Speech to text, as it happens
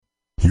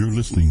You're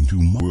listening to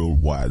my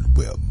World Wide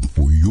Web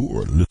for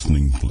your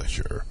listening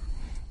pleasure.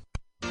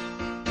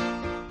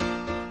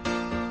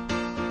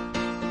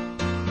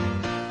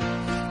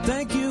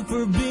 Thank you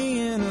for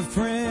being a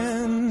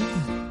friend.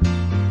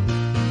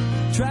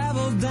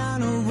 Travel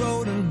down a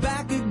road and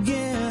back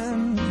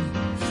again.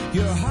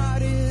 Your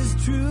heart is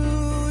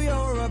true,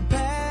 you're a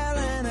pal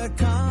and a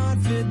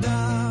confidant.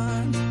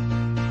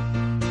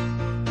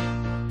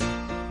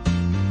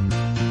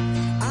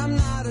 I'm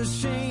not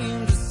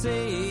ashamed to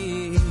say,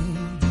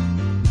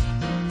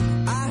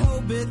 I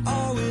hope it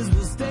always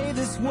will stay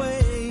this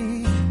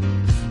way.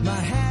 My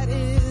hat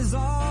is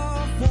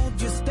off,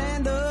 won't you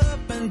stand up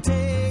and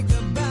take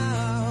a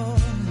bow?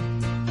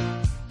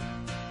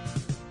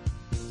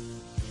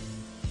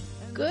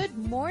 Good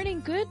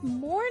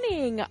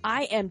morning.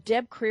 I am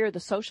Deb Creer, the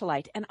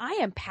socialite, and I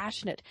am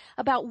passionate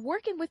about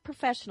working with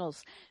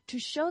professionals to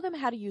show them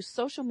how to use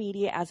social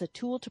media as a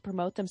tool to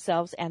promote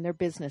themselves and their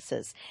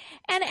businesses.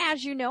 And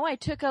as you know, I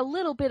took a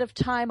little bit of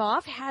time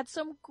off, had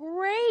some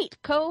great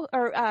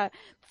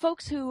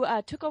folks who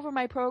took over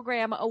my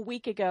program a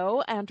week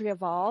ago, Andrea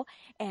Vall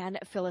and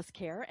Phyllis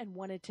Kerr, and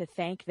wanted to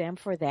thank them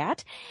for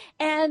that.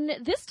 And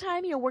this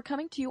time, we're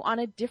coming to you on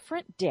a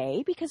different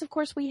day because, of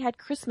course, we had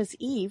Christmas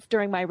Eve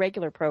during my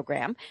regular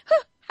program.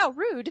 How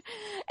rude.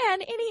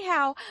 And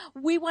anyhow,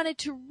 we wanted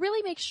to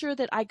really make sure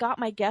that I got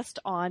my guest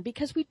on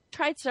because we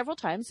tried several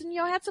times and,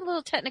 had some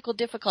little technical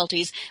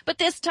difficulties. But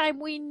this time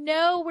we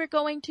know we're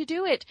going to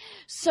do it.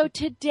 So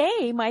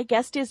today my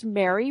guest is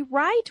Mary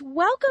Wright.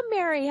 Welcome,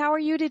 Mary. How are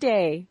you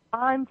today?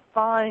 I'm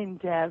fine,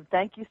 Deb.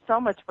 Thank you so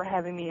much for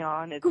having me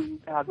on. It's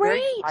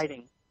very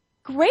exciting.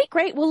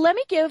 Great. Well, let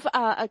me give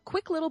a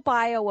quick little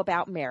bio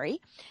about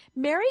Mary.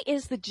 Mary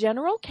is the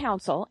general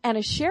counsel and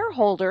a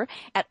shareholder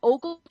at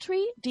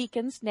Ogletree,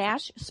 Deacons,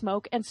 Nash,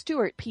 Smoke, and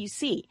Stewart,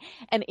 P.C.,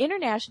 an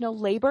international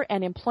labor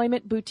and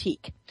employment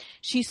boutique.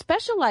 She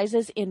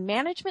specializes in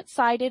management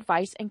side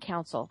advice and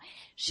counsel.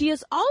 She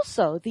is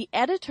also the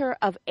editor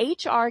of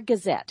HR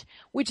Gazette,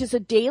 which is a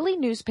daily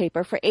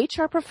newspaper for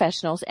HR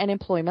professionals and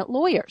employment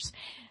lawyers.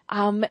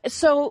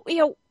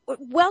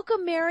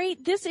 Welcome, Mary.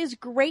 This is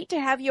great to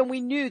have you, and we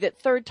knew that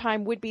third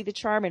time would be the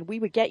charm, and we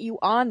would get you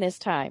on this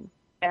time.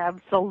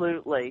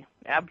 Absolutely.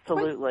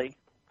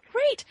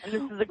 Great. And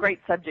this is a great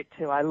subject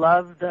too. I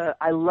love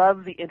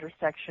the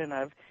intersection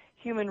of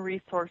human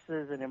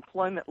resources and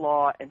employment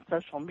law and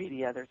social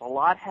media. There's a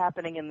lot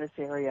happening in this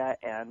area,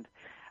 and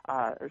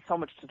there's so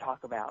much to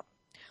talk about.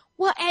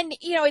 Well, and,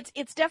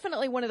 it's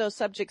definitely one of those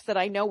subjects that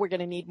I know we're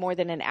going to need more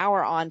than an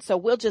hour on, so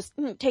we'll just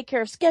take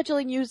care of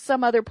scheduling you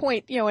some other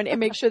point, and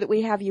make sure that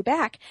we have you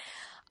back.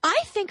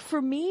 I think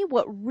for me,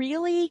 what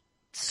really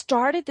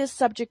started this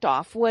subject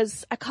off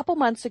was a couple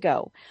months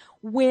ago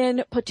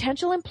when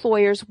potential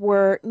employers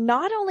were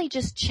not only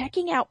just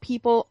checking out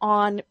people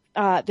on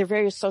their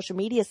various social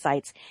media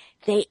sites,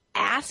 they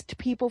asked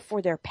people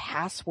for their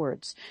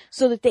passwords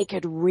so that they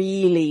could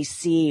really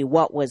see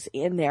what was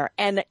in there.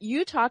 And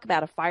you talk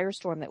about a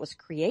firestorm that was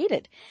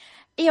created.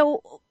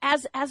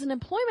 As an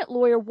employment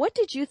lawyer, what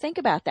did you think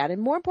about that?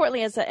 And more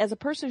importantly, as a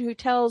person who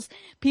tells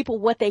people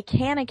what they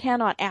can and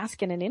cannot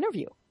ask in an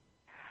interview.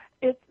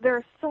 There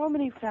are so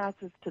many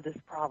facets to this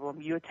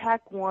problem. You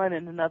attack one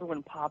and another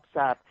one pops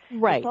up.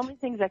 Right. There's so many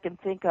things I can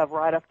think of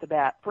right off the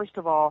bat. First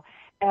of all,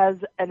 as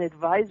an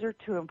advisor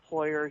to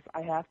employers,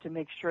 I have to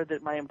make sure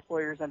that my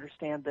employers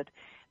understand that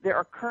there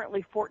are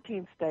currently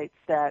 14 states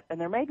that,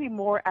 and there may be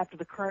more after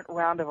the current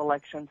round of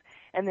elections,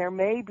 and there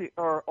may be,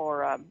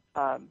 round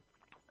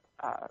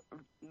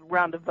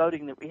of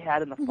voting that we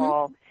had in the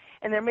fall,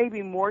 and there may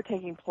be more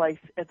taking place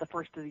at the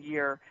first of the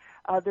year.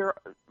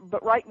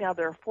 But right now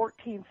there are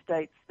 14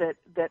 states that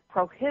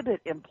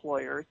prohibit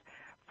employers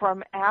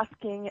from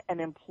asking an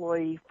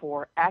employee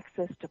for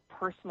access to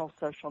personal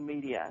social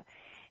media.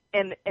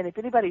 And if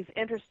anybody's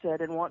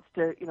interested and wants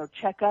to,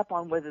 check up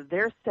on whether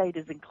their state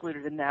is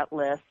included in that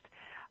list,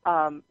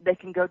 they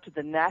can go to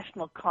the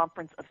National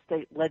Conference of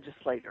State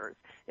Legislators.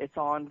 It's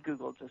on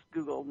Google. Just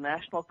Google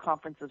National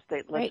Conference of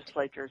State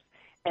Legislators,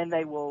 and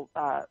they will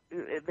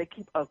they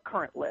keep a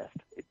current list.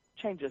 It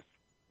changes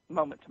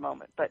moment to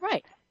moment, but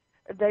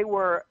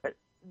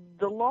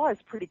the law is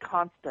pretty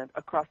constant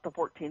across the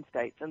 14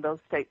 states, and those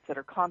states that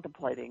are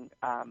contemplating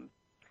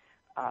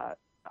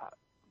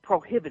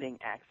prohibiting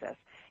access.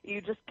 You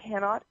just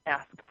cannot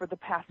ask for the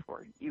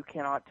password. You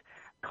cannot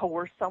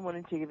coerce someone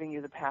into giving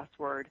you the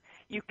password.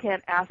 You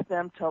can't ask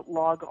them to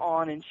log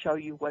on and show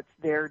you what's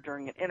there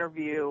during an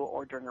interview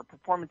or during a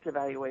performance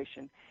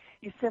evaluation.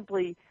 You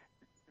simply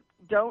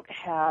don't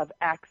have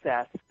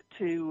access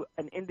to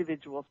an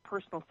individual's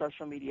personal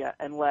social media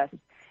unless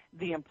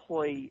the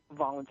employee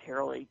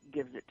voluntarily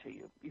gives it to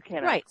you. You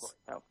can't ask for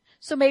it. No.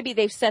 So maybe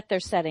they've set their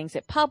settings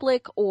at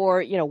public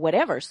or,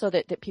 whatever so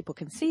that people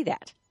can see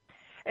that.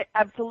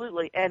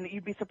 Absolutely. And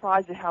you'd be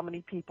surprised at how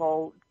many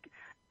people,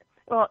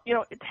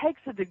 it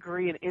takes a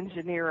degree in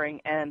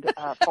engineering and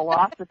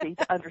philosophy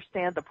to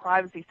understand the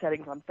privacy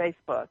settings on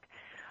Facebook.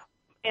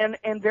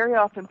 And very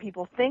often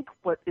people think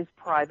what is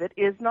private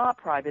is not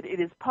private. It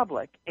is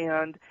public.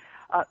 And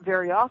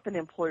very often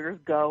employers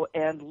go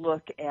and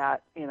look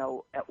at,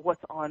 at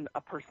what's on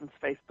a person's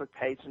Facebook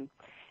page. And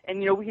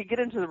we could get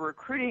into the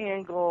recruiting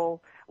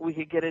angle. We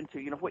could get into,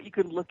 what you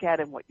can look at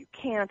and what you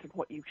can't and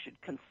what you should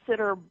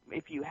consider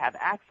if you have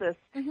access,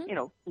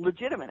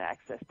 legitimate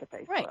access to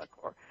Facebook. Right.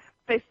 Or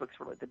Facebook's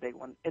really the big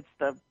one. It's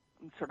the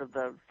sort of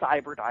the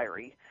cyber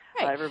diary.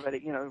 Right.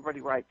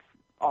 Everybody writes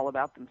all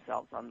about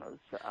themselves on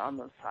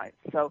those sites.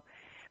 So,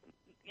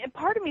 and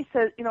part of me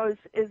says,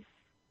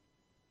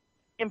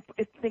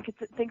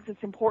 thinks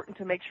it's important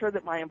to make sure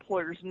that my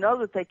employers know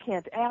that they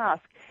can't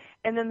ask.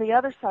 And then the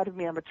other side of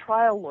me, I'm a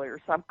trial lawyer,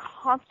 so I'm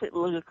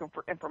constantly looking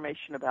for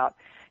information about,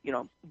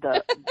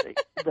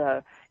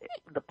 the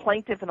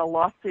plaintiff in a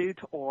lawsuit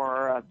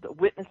or the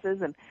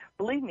witnesses. And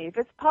believe me, if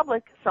it's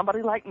public,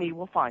 somebody like me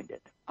will find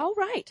it. Oh,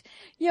 right.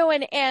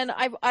 And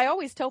I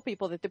always tell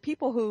people that the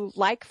people who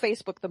like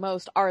Facebook the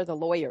most are the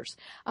lawyers.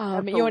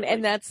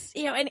 And that's,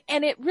 and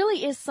it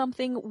really is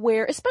something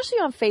where, especially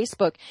on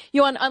Facebook,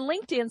 on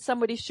LinkedIn,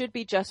 somebody should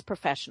be just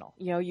professional.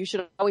 You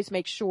should always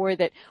make sure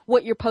that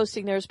what you're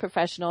posting there is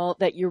professional,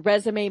 that your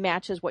resume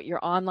matches what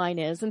your online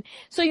is. And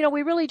so,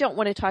 we really don't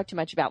want to talk too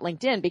much about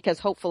LinkedIn because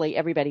hopefully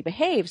everybody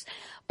behaves.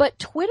 But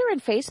Twitter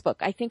and Facebook,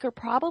 I think, are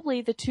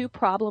probably the two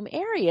problem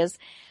areas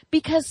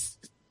because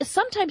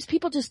sometimes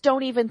people just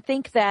don't even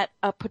think that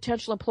a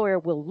potential employer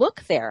will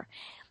look there.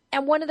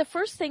 And one of the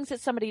first things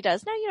that somebody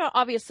does, now,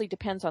 obviously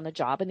depends on the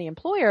job and the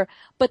employer,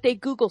 but they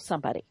Google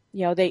somebody.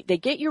 They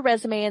get your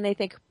resume and they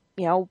think,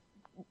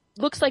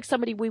 looks like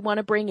somebody we want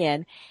to bring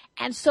in.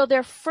 And so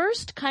their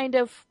first kind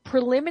of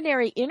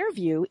preliminary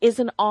interview is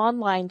an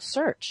online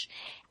search.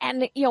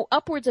 And,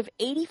 upwards of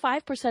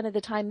 85% of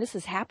the time this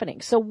is happening.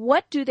 So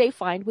what do they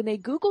find when they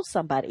Google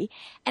somebody?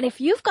 And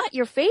if you've got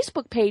your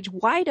Facebook page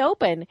wide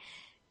open,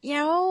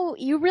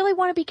 you really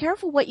want to be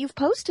careful what you've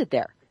posted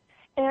there.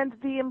 And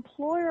the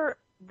employer,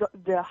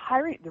 the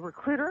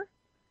recruiter,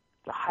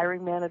 the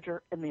hiring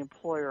manager, and the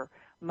employer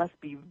must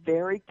be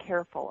very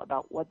careful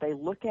about what they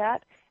look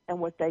at and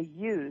what they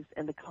use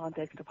in the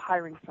context of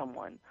hiring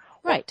someone.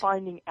 Right. Or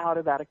finding out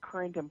about a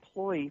current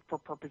employee for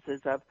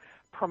purposes of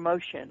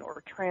promotion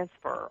or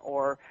transfer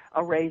or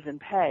a raise in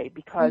pay,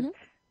 because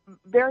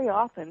very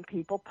often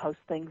people post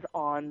things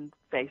on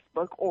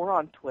Facebook or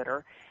on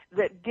Twitter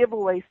that give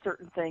away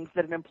certain things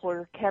that an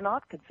employer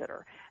cannot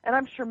consider. And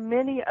I'm sure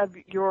many of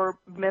your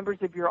members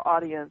of your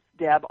audience,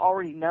 Deb,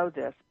 already know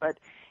this, but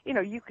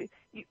you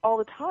all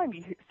the time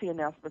you see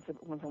announcements of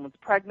when someone's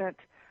pregnant.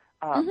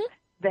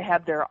 They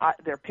have their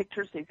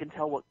pictures, so you can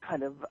tell what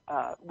kind of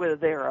whether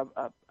they're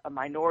a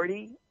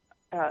minority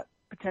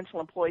potential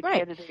employee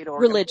candidate or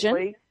religion.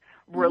 Employee.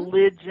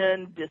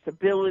 Religion,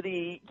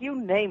 disability, you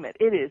name it.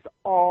 It is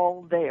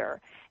all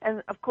there.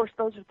 And, of course,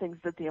 those are things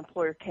that the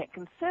employer can't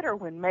consider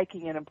when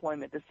making an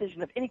employment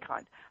decision of any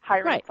kind,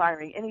 hiring,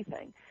 firing,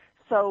 anything.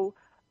 So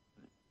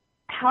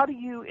how do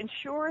you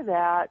ensure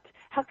that?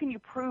 How can you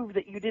prove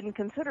that you didn't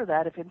consider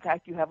that if, in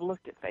fact, you have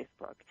looked at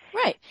Facebook?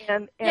 Right.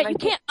 And you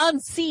can't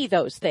unsee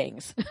those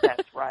things.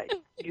 That's right.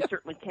 You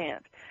certainly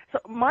can't. So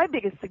my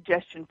biggest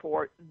suggestion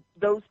for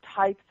those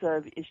types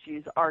of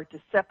issues are to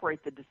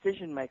separate the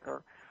decision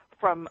maker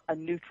from a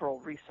neutral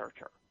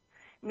researcher,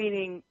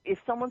 meaning if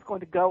someone's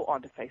going to go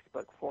onto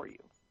Facebook for you,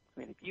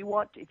 if you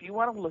want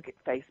to look at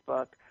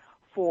Facebook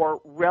for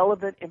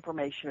relevant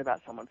information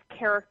about someone's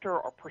character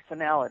or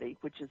personality,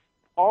 which is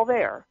all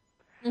there,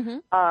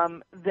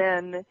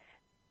 then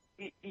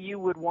you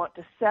would want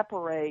to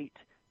separate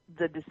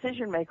the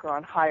decision maker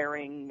on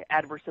hiring,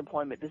 adverse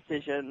employment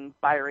decision,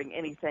 firing,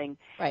 anything,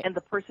 and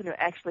the person who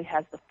actually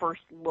has the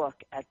first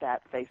look at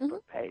that Facebook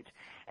page.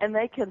 And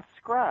they can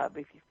scrub,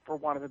 for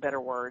want of a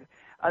better word,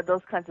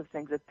 those kinds of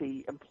things that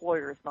the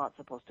employer is not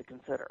supposed to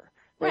consider.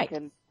 They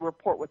can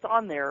report what's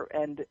on there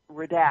and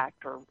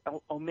redact or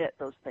omit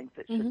those things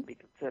that shouldn't be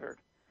considered.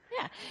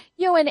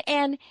 Yeah.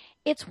 And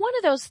it's one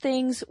of those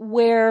things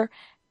where,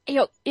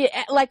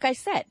 like I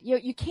said,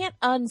 you can't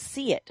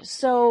unsee it.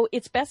 So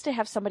it's best to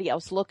have somebody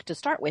else look to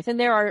start with. And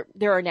there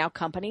are now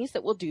companies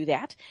that will do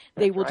that.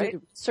 They will do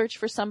the search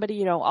for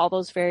somebody, all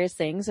those various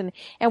things. And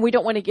we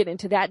don't want to get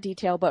into that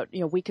detail, but,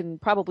 we can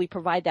probably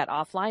provide that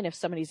offline if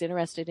somebody's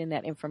interested in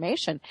that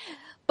information.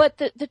 But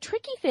the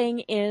tricky thing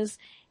is,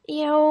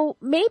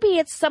 maybe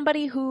it's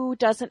somebody who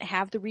doesn't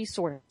have the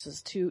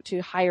resources to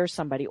hire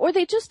somebody, or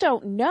they just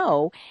don't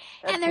know.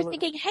 Absolutely. And they're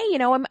thinking, hey,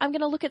 I'm going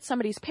to look at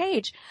somebody's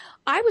page.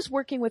 I was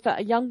working with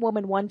a young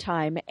woman one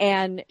time,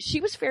 and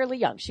she was fairly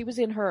young. She was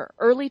in her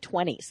early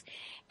 20s.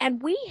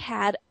 And we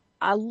had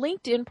a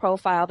LinkedIn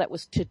profile that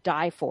was to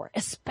die for,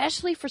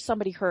 especially for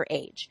somebody her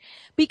age,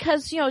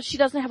 because, she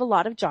doesn't have a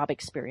lot of job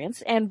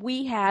experience. And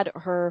we had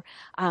her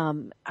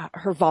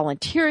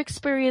volunteer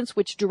experience,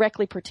 which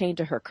directly pertained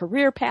to her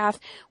career path.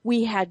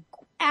 We had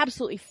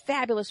absolutely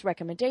fabulous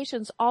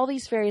recommendations, all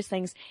these various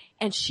things,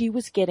 and she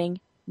was getting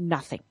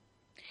nothing.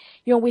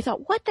 We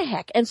thought, what the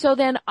heck? And so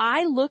then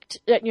I looked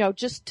at,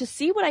 just to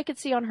see what I could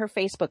see on her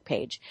Facebook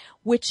page,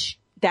 which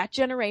that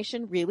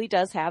generation really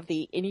does have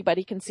the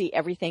anybody can see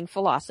everything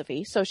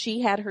philosophy. So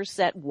she had her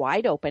set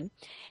wide open,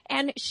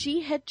 and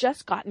she had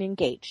just gotten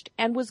engaged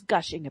and was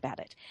gushing about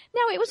it.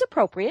 Now, it was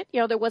appropriate.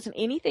 There wasn't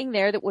anything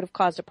there that would have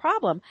caused a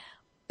problem,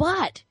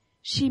 but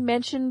she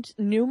mentioned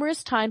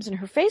numerous times in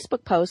her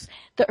Facebook posts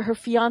that her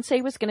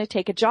fiance was going to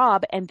take a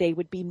job and they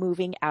would be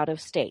moving out of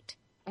state.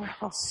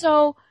 Wow.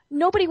 So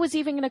nobody was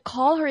even going to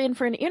call her in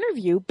for an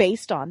interview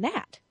based on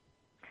that.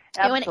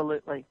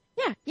 Absolutely.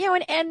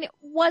 And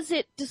was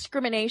it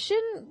discrimination?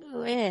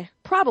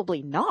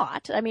 Probably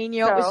not. I mean,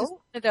 it was just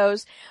one of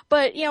those,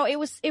 but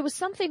it was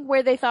something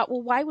where they thought,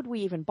 well, why would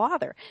we even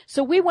bother?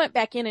 So we went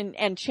back in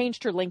and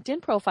changed her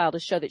LinkedIn profile to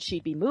show that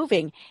she'd be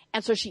moving.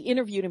 And so she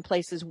interviewed in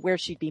places where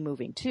she'd be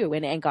moving to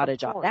and got a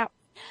job out.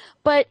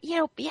 But,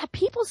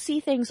 people see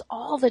things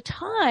all the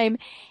time,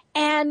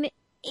 and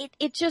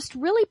it just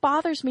really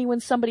bothers me when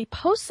somebody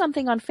posts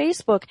something on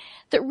Facebook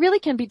that really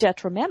can be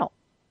detrimental.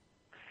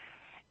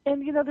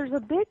 And, there's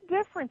a big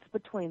difference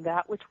between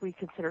that which we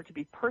consider to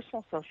be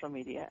personal social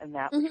media and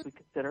that which we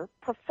consider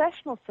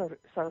professional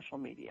social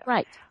media.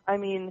 Right. I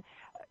mean,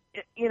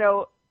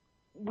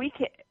 we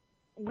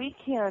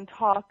can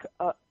talk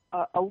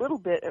a little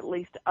bit, at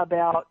least,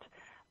 about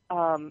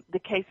the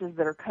cases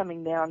that are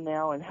coming down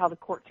now and how the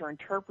courts are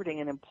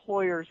interpreting an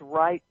employer's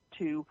right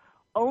to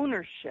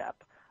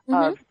ownership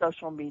of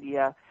social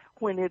media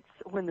when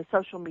the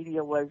social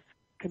media was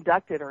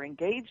conducted or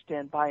engaged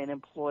in by an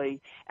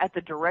employee at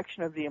the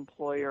direction of the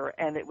employer,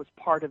 and it was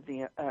part of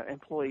the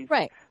employee's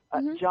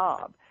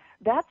job.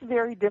 That's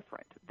very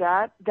different.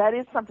 That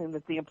is something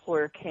that the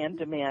employer can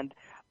demand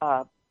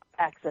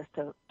access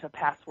to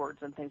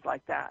passwords and things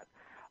like that.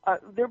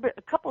 There have been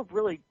a couple of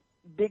really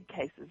big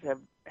cases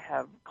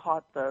have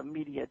caught the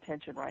media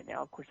attention right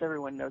now. Of course,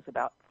 everyone knows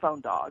about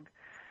Phone Dog,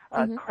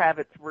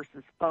 Kravitz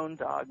versus Phone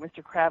Dog.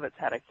 Mr. Kravitz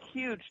had a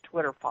huge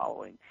Twitter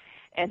following,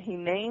 and he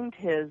named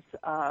his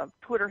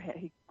Twitter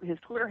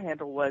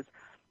handle was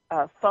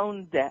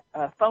Phone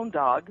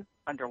Dog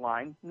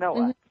 _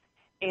 Noah,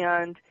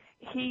 and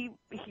he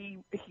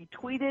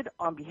tweeted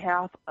on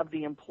behalf of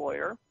the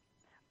employer.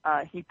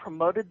 He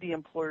promoted the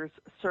employer's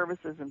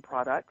services and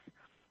products.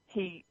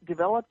 He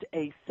developed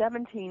a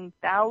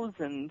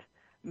 17,000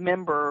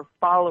 member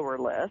follower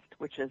list,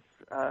 which is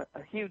a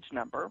huge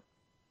number.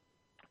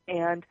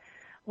 And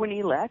when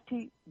he left,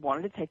 he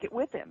wanted to take it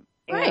with him.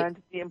 Right.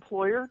 And the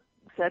employer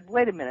said,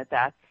 wait a minute,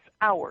 that's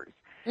ours.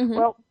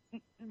 Well,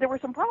 there were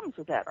some problems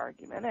with that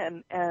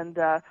argument. And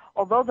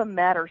although the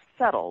matter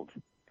settled,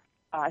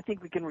 I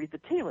think we can read the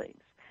tea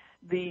leaves.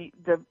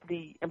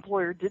 The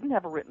employer didn't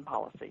have a written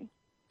policy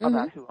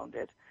about who owned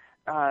it.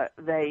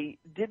 They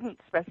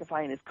didn't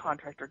specify in his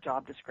contract or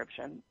job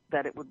description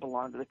that it would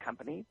belong to the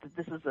company, that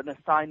this is an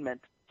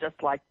assignment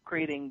just like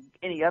creating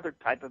any other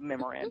type of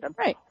memorandum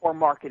or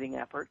marketing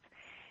efforts.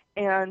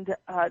 And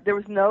there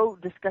was no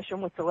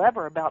discussion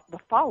whatsoever about the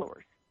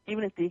followers.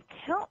 Even if the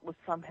account was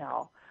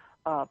somehow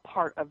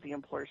part of the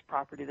employer's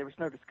property, there was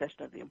no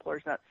discussion of the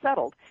employer's not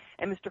settled.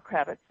 And Mr.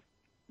 Kravitz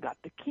got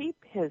to keep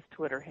his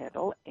Twitter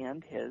handle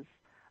and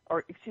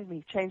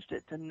he changed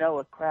it to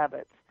Noah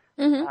Kravitz.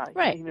 He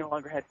no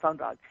longer had Phone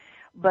Dog,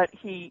 but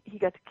he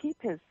got to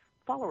keep his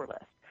follower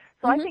list.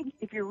 So I think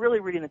if you're really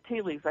reading the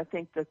tea leaves, I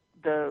think that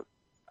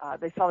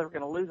they saw they were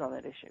going to lose on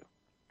that issue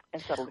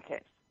and settle the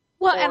case.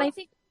 Well, and I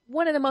think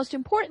one of the most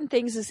important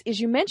things is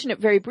you mentioned it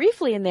very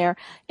briefly in there.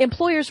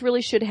 Employers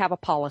really should have a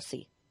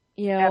policy,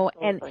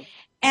 Absolutely.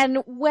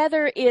 and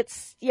whether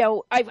it's,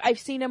 I've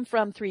seen them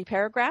from 3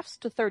 paragraphs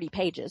to 30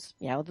 pages.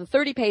 The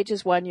 30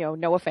 pages one,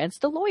 no offense,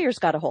 the lawyers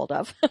got a hold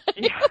of.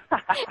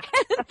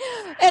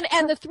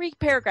 and the 3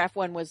 paragraph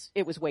one was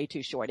way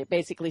too short. It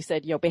basically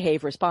said,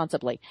 behave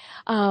responsibly.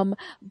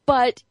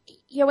 But,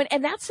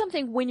 and that's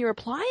something when you're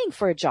applying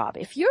for a job.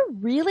 If you're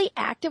really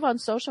active on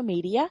social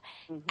media,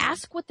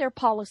 ask what their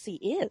policy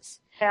is.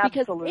 Absolutely.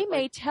 Because they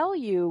may tell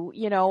you,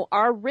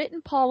 our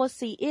written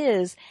policy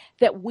is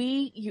that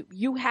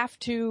you have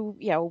to,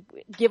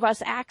 give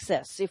us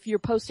access. If you're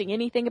posting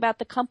anything about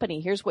the company,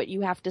 here's what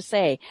you have to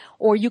say.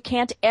 Or you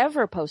can't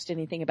ever post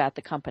anything about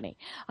the company.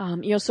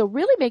 So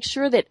really make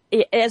sure that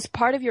as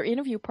part of your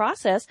interview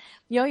process,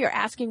 you're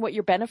asking what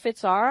your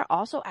benefits are.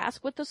 Also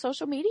ask what the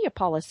social media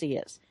policy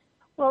is.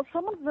 Well,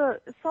 some of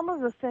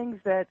the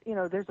things that,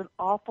 there's an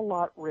awful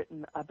lot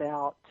written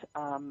about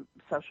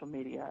social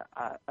media.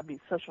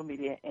 Social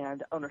media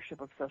and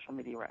ownership of social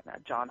media right now.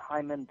 John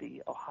Hyman,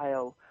 the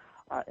Ohio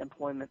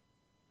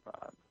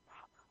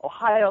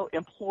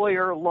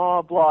Employer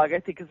Law blog, I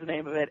think is the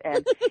name of it,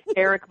 and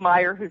Eric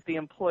Meyer, who's the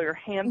Employer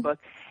Handbook,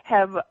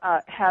 have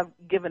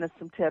given us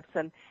some tips.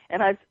 And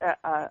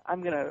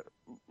I'm going to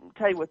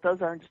tell you what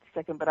those are in just a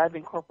second, but I've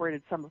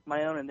incorporated some of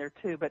my own in there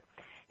too. But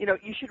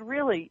you should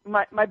really,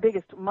 my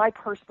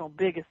personal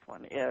biggest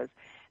one is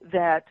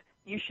that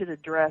you should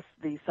address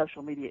the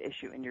social media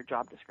issue in your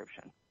job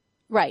description.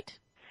 Right.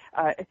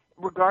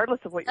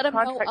 Regardless of what your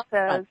contract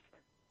says,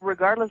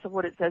 regardless of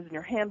what it says in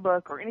your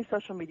handbook or any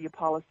social media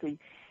policy,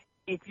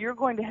 if you're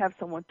going to have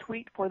someone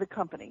tweet for the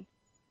company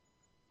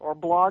or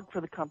blog for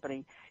the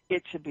company,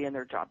 it should be in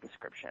their job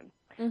description.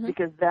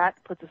 because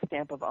that puts a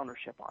stamp of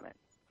ownership on it.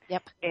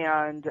 Yep.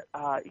 And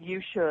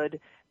you should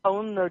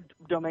own the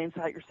domain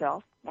site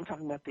yourself. I'm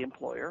talking about the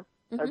employer.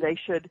 It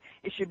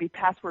should be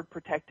password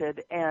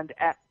protected, and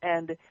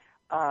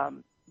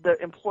the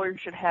employer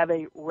should have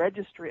a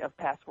registry of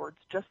passwords,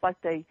 just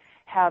like they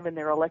have in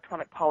their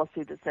electronic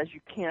policy that says you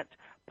can't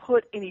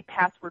put any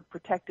password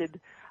protected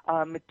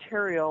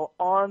material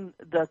on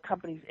the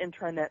company's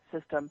intranet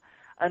system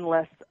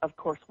unless, of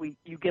course,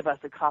 you give us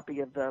a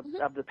copy of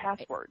the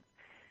password.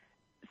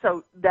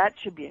 So that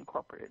should be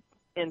incorporated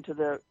into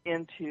the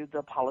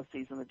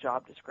policies and the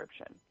job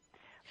description.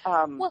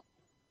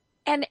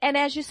 And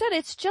as you said,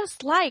 it's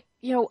just like,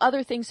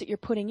 other things that you're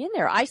putting in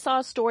there. I saw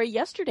a story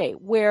yesterday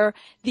where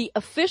the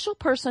official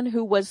person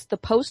who was the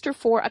poster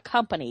for a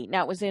company,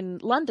 now it was in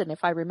London,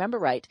 if I remember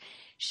right,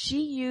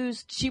 she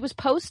was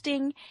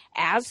posting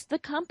as the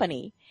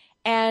company,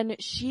 and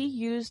she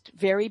used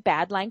very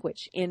bad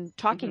language in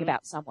talking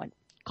about someone.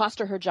 Cost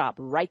her job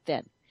right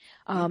then.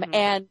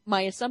 And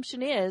my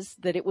assumption is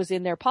that it was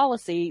in their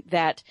policy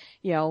that,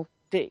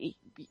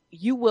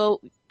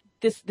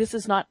 this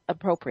is not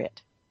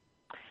appropriate.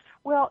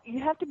 Well, you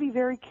have to be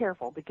very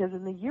careful because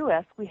in the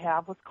U.S. we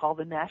have what's called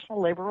the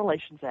National Labor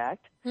Relations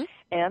Act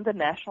and the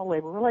National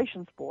Labor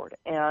Relations Board.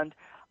 And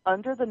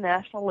under the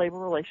National Labor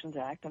Relations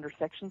Act, under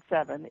Section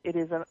 7, it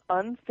is an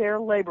unfair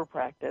labor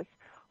practice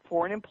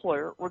for an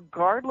employer,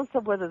 regardless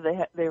of whether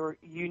they were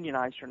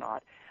unionized or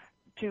not,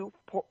 to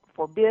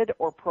forbid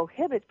or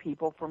prohibit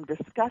people from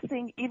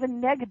discussing,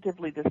 even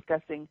negatively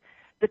discussing,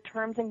 the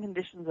terms and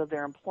conditions of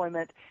their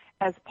employment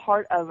as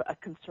part of a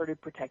concerted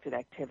protected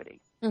activity.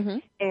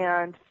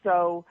 And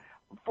so,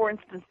 for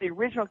instance, the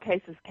original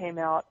cases came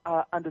out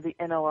under the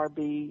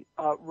NLRB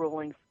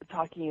rulings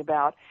talking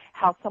about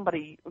how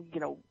somebody,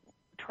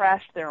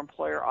 trashed their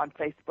employer on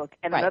Facebook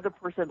and another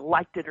person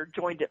liked it or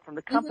joined it from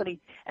the company,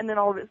 and then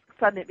all of a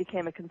sudden it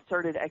became a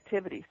concerted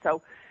activity.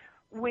 So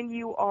when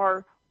you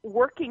are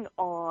working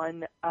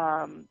on,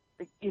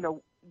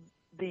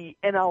 the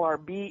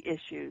NLRB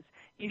issues,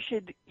 you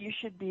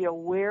should be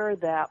aware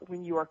that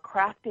when you are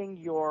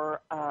crafting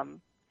your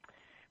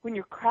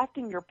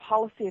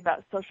policy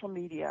about social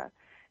media,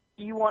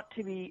 you want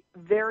to be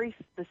very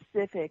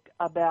specific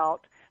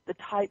about the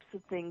types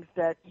of things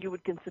that you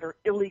would consider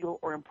illegal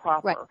or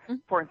improper.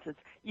 For instance,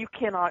 you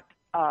cannot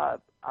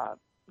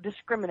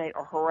discriminate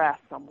or harass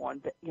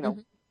someone,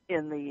 in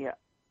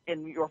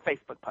your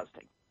Facebook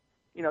posting,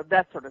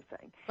 that sort of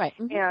thing.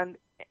 And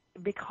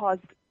because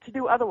to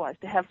do otherwise,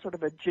 to have sort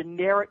of a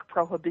generic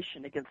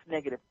prohibition against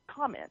negative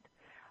comment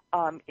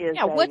is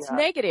what's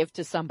negative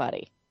to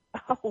somebody?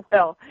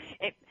 Well,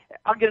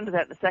 I'll get into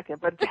that in a second,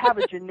 but to have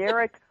a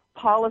generic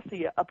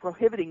policy of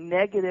prohibiting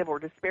negative or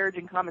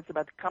disparaging comments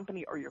about the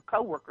company or your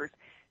coworkers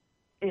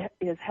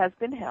has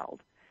been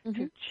held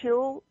to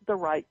chill the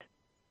right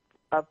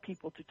of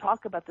people to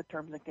talk about the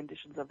terms and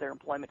conditions of their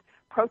employment,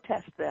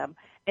 protest them,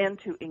 and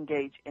to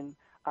engage in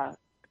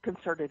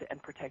concerted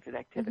and protected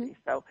activities.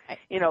 So,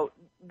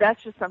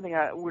 that's just something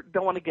I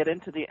don't want to get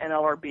into the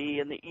NLRB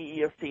and the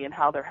EEOC and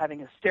how they're having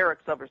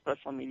hysterics over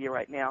social media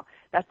right now.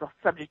 That's the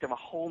subject of a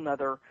whole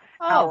nother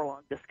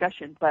hour-long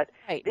discussion. But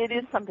it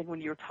is something when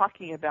you're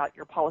talking about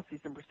your policies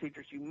and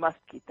procedures, you must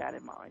keep that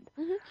in mind.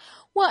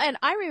 Well, and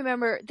I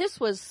remember this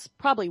was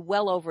probably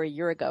well over a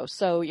year ago,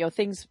 so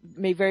things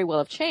may very well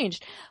have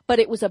changed. But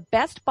it was a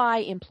Best Buy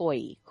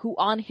employee who,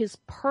 on his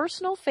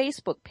personal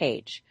Facebook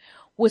page,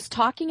 was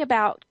talking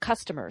about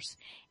customers.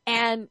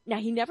 And now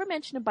he never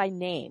mentioned them by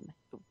name,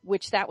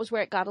 which that was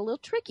where it got a little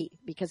tricky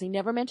because he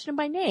never mentioned them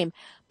by name,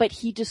 but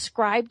he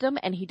described them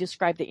and he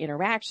described the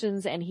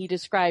interactions and he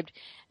described,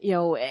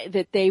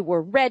 that they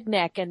were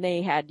redneck and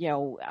they had,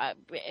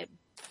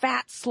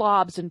 fat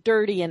slobs and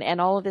dirty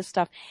and all of this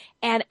stuff.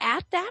 And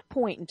at that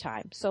point in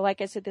time, so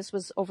like I said, this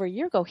was over a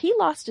year ago, he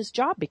lost his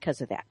job because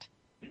of that.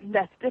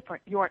 That's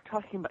different. You aren't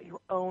talking about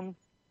your own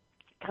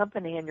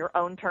company and your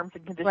own terms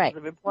and conditions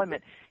of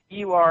employment.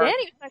 You are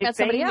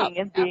defaming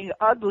and being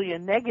ugly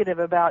and negative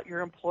about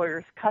your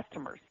employer's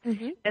customers.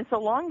 And so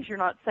long as you're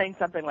not saying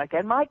something like,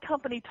 and my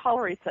company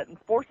tolerates that and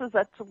forces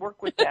us to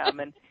work with them,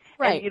 and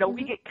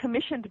we get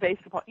commissioned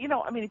based upon,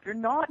 if you're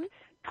not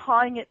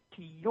tying it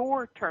to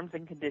your terms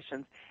and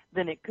conditions,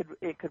 then it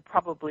could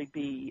probably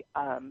be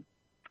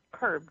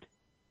curbed,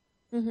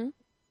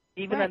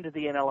 even under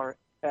the NLRA.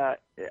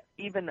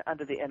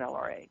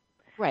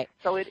 Right.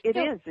 So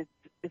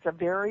it's a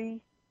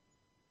very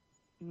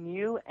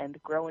new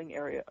and growing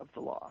area of the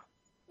law.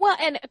 Well,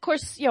 and of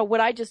course, what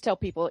I just tell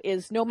people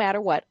is no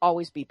matter what,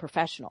 always be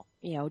professional.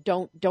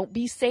 Don't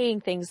be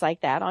saying things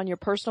like that on your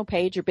personal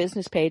page, your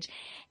business page.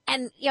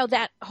 And,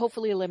 that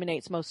hopefully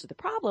eliminates most of the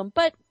problem,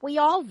 but we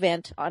all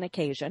vent on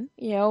occasion,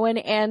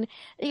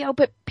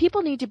 but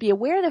people need to be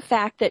aware of the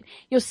fact that,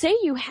 say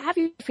you have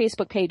your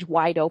Facebook page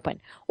wide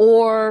open,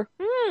 or,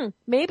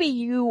 maybe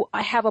you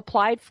have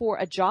applied for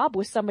a job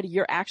with somebody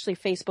you're actually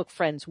Facebook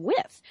friends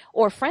with,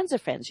 or friends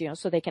of friends,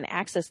 so they can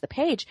access the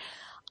page.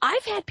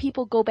 I've had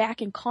people go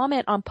back and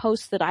comment on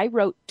posts that I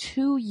wrote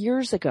 2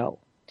 years ago.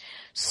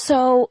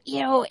 So,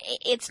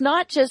 it's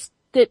not just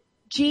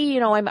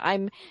gee,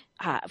 I'm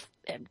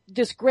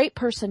this great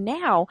person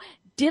now.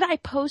 Did I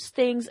post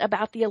things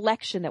about the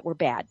election that were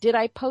bad? Did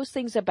I post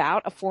things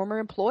about a former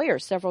employer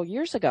several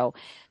years ago?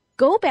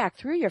 Go back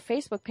through your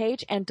Facebook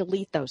page and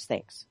delete those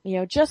things.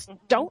 Just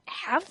don't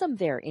have them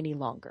there any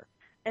longer.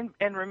 And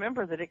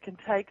remember that it can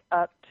take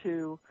up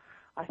to,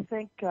 I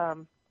think,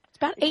 it's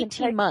about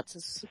 18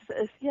 months.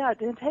 Yeah, it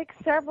can take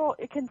several.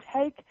 It can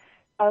take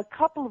a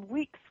couple of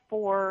weeks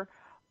for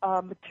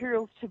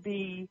materials to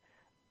be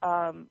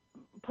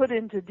put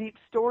into deep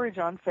storage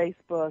on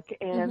Facebook,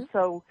 and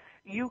so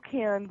you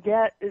can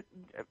get, if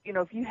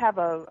you have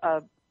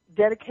a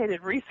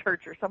dedicated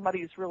researcher,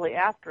 somebody who's really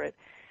after it,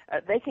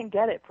 they can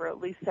get it for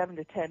at least 7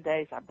 to 10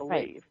 days, I believe.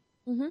 Right.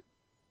 Mm-hmm.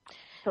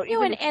 So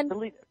even if you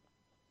delete it.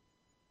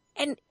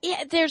 And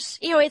there's,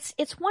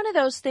 it's one of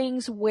those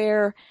things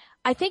where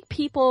I think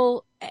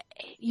people,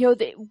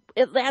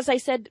 as I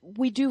said,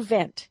 we do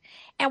vent.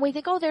 And we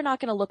think, oh, they're not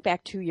going to look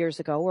back 2 years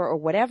ago or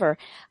whatever.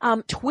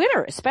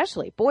 Twitter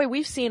especially. Boy,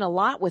 we've seen a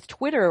lot with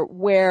Twitter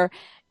where,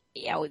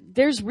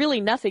 there's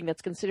really nothing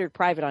that's considered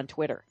private on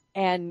Twitter.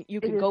 And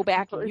you can go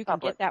back and you can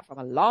get that from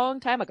a long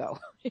time ago.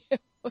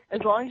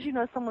 As long as you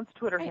know someone's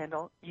Twitter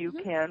handle, you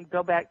can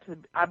go back to,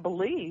 I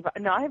believe,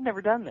 now I have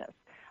never done this,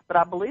 but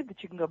I believe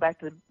that you can go back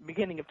to the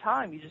beginning of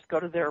time. You just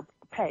go to their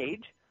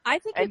page. I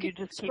think you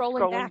just keep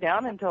scrolling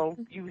down until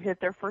you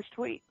hit their first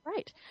tweet.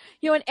 Right.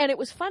 And it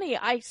was funny.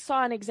 I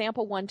saw an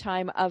example one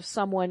time of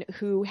someone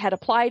who had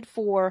applied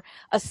for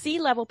a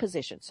C-level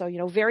position. So,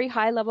 very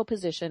high-level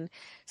position,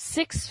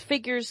 6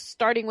 figures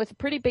starting with a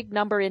pretty big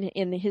number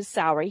in his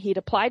salary. He'd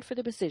applied for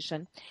the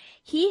position.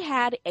 He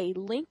had a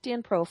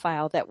LinkedIn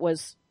profile that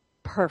was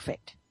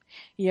perfect.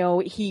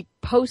 He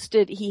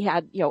posted, he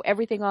had,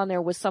 everything on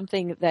there was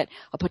something that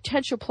a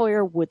potential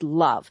employer would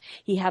love.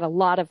 He had a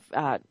lot of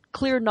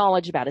clear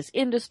knowledge about his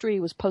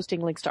industry, was posting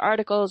links to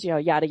articles,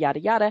 yada, yada,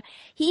 yada.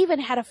 He even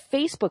had a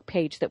Facebook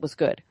page that was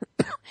good.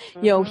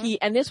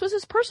 And this was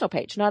his personal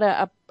page,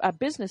 not a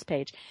business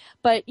page.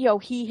 But,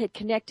 he had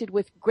connected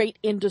with great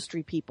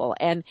industry people.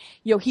 And,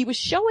 he was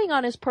showing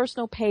on his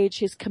personal page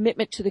his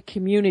commitment to the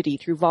community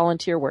through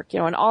volunteer work,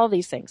 and all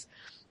these things.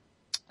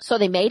 So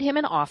they made him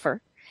an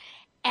offer.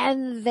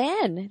 And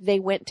then they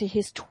went to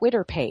his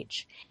Twitter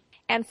page.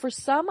 And for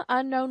some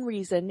unknown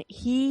reason,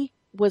 he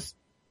was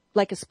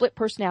like a split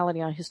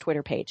personality on his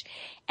Twitter page.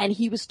 And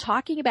he was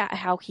talking about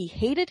how he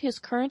hated his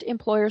current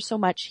employer so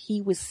much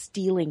he was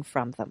stealing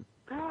from them.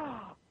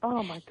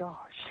 Oh my gosh.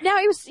 Now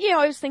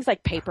it was things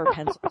like paper,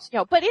 pencils,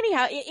 but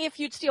anyhow, if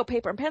you'd steal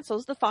paper and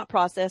pencils, the thought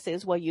process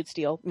is, well, you'd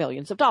steal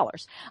millions of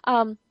dollars.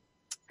 And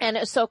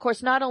so of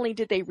course, not only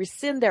did they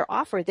rescind their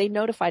offer, they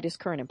notified his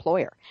current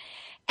employer.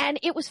 And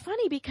it was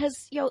funny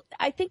because,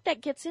 I think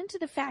that gets into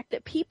the fact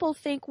that people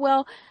think,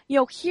 well,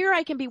 here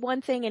I can be one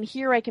thing and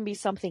here I can be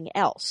something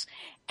else.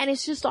 And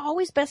it's just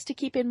always best to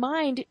keep in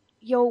mind,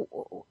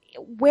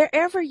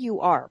 wherever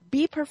you are,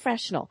 be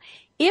professional.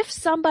 If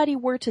somebody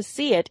were to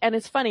see it, and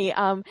it's funny,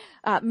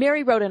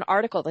 Mary wrote an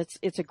article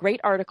it's a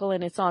great article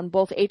and it's on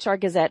both HR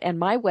Gazette and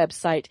my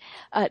website,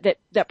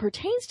 that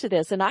pertains to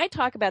this. And I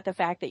talk about the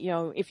fact that,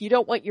 if you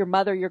don't want your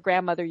mother, your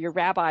grandmother, your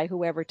rabbi,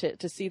 whoever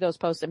to see those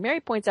posts, and Mary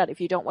points out if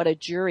you don't want a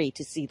jury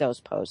to see those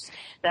posts,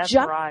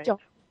 right.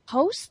 Don't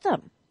post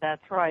them.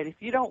 That's right. If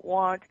you don't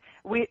want,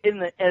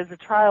 as a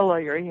trial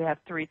lawyer, you have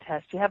 3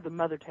 tests. You have the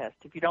mother test.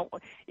 If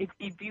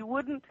you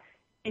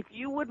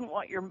wouldn't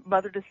want your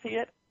mother to see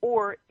it,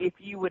 or if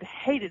you would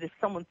hate it if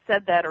someone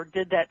said that or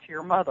did that to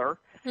your mother,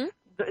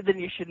 then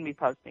you shouldn't be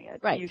posting it.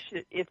 Right. You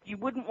should, if you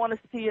wouldn't want to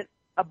see it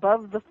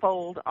above the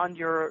fold on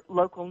your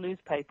local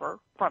newspaper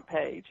front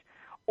page,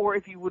 or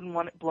if you wouldn't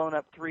want it blown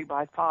up 3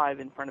 by 5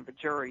 in front of a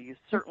jury, you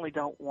certainly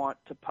don't want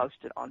to post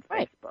it on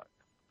Facebook.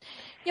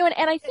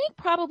 And I think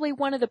probably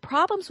one of the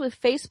problems with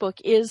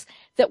Facebook is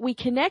that we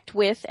connect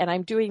with, and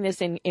I'm doing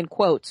this in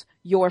quotes,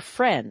 your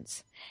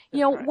friends.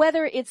 Right.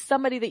 Whether it's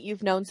somebody that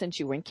you've known since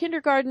you were in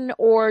kindergarten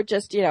or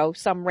just,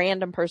 some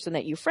random person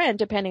that you friend,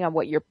 depending on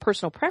what your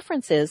personal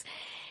preference is.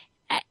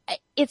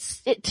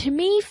 To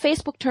me,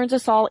 Facebook turns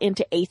us all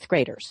into 8th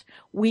graders.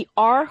 We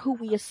are who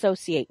we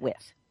associate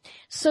with.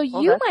 So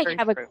you might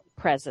have a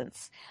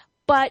presence.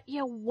 But,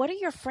 what are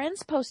your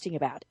friends posting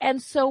about?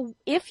 And so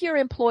if your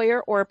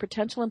employer or a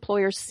potential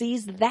employer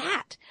sees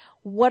that,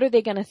 what are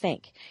they going to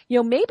think?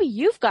 Maybe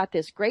you've got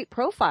this great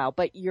profile,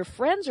 but your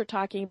friends are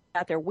talking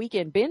about their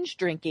weekend binge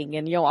drinking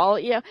and,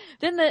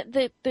 then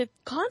the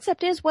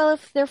concept is, well,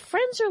 if their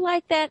friends are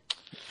like that,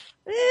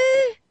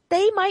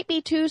 they might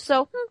be too,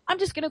 so I'm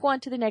just going to go on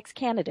to the next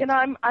candidate.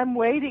 And I'm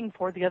waiting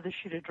for the other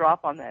shoe to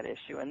drop on that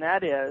issue, and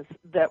that is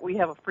that we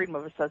have a freedom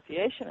of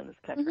association in this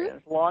country. And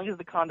as long as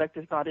the conduct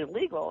is not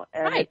illegal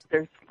and if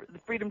there's the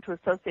freedom to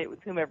associate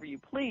with whomever you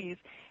please,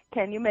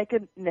 can you make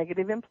a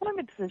negative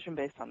employment decision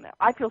based on that?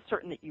 I feel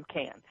certain that you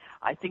can.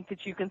 I think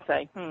that you can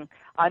say,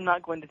 I'm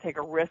not going to take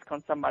a risk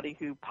on somebody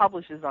who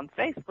publishes on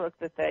Facebook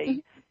that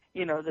they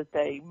that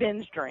they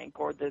binge drink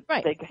or that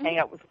they hang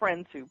out with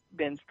friends who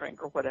binge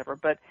drink or whatever.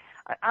 But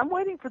I'm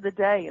waiting for the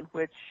day in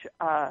which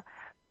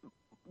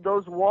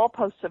those wall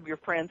posts of your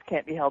friends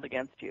can't be held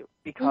against you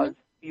because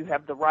you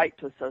have the right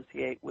to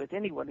associate with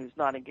anyone who's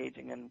not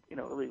engaging in,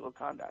 illegal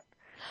conduct.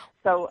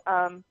 So,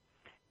 and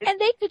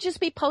they could just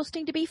be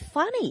posting to be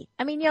funny.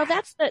 I mean,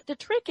 that's the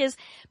trick is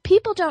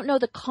people don't know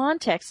the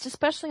context,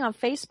 especially on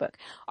Facebook.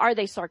 Are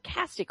they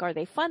sarcastic? Are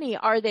they funny?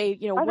 Are they,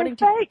 wanting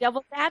to be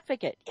devil's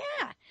advocate?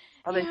 Yeah.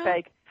 Are they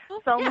fake?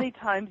 So many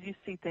times you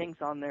see things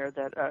on there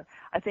that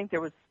I think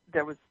there was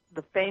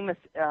the famous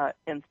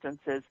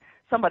instances.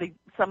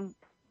 Some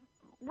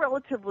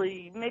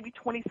relatively maybe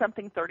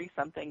 20-something,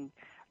 30-something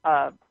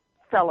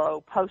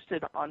fellow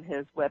posted on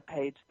his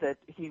webpage that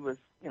he was,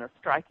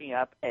 striking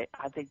up,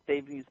 I think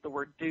they've used the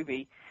word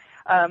doobie,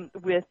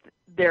 with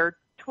their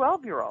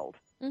 12-year-old,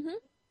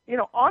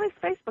 on his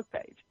Facebook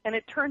page. And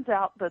it turns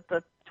out that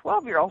the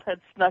 12-year-old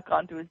had snuck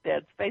onto his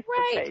dad's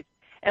Facebook page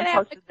and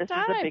posted this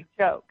as a big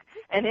joke.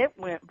 And it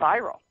went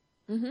viral.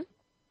 Mm-hmm.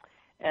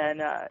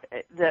 And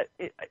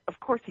of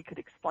course he could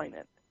explain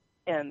it.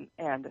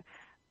 And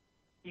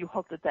you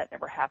hope that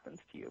never happens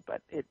to you,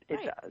 but it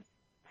does.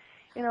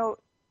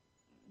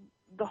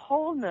 The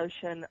whole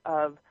notion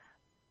of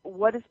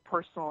what is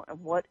personal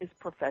and what is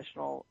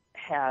professional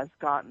has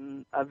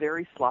gotten a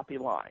very sloppy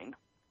line.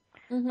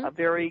 Mm-hmm. A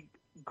very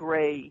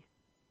gray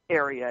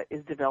area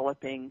is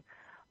developing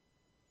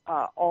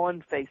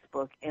on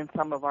Facebook and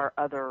some of our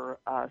other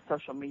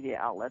social media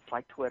outlets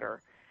like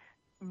Twitter,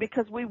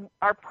 because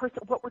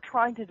what we're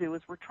trying to do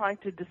is we're trying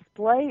to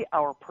display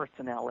our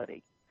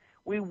personality.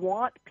 We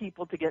want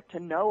people to get to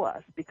know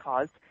us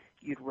because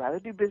you'd rather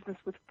do business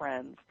with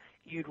friends.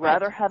 You'd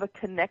rather have a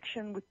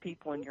connection with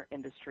people in your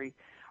industry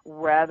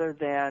rather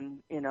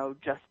than,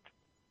 just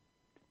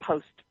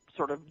post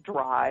sort of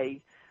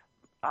dry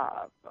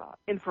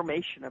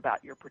information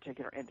about your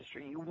particular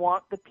industry. You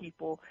want the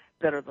people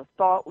that are the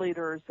thought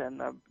leaders and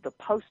the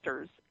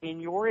posters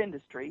in your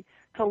industry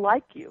to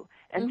like you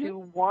and to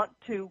want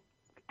to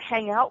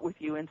hang out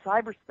with you in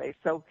cyberspace.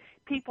 So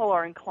people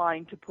are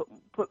inclined to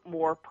put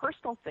more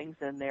personal things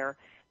in there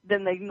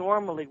than they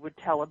normally would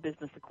tell a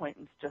business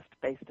acquaintance just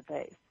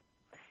face-to-face.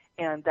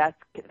 And that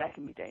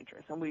can be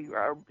dangerous. And we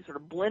are sort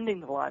of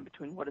blending the line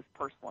between what is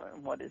personal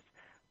and what is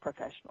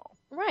professional.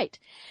 Right.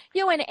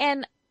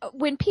 And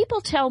when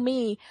people tell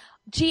me,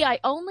 gee, I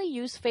only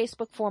use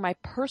Facebook for my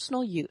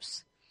personal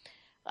use,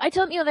 I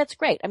tell them, that's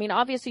great. I mean,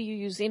 obviously you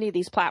use any of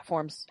these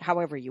platforms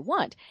however you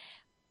want.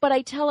 But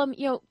I tell them,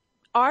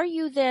 are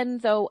you then,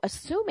 though,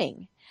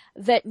 assuming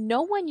that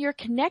no one you're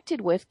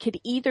connected with could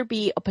either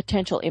be a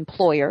potential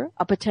employer,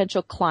 a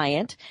potential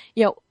client,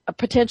 a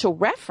potential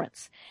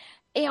reference?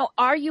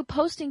 Are you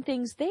posting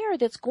things there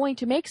that's going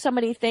to make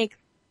somebody think,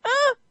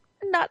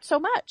 not so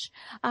much?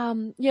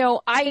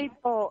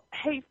 Hateful,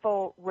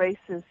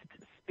 racist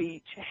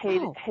speech,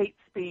 hate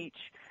speech,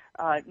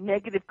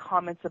 negative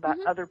comments about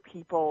other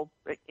people,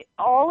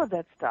 all of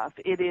that stuff.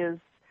 It is,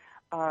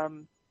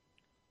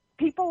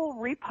 people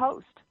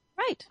repost.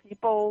 Right.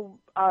 People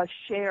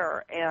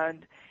share,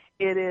 and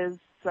it is,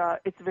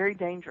 it's very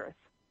dangerous.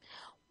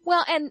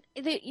 Well, and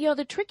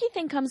the tricky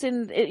thing comes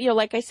in,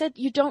 like I said,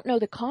 you don't know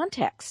the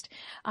context.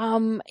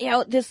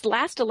 This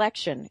last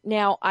election,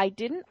 now I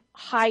didn't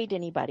hide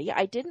anybody.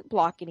 I didn't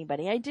block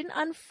anybody. I didn't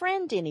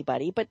unfriend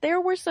anybody, but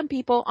there were some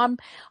people on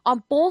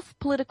both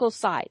political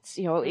sides,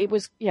 it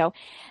was,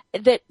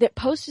 that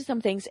posted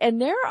some things.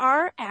 And there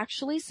are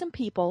actually some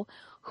people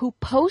who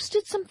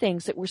posted some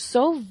things that were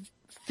so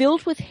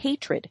filled with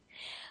hatred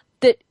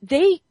that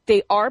they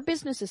are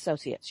business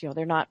associates.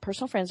 They're not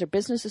personal friends, they're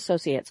business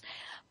associates.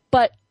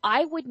 But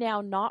I would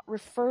now not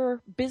refer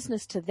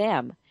business to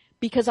them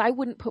because I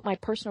wouldn't put my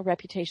personal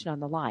reputation on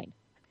the line.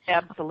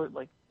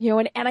 Absolutely.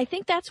 And I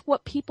think that's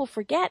what people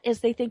forget is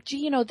they think,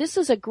 gee, this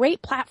is a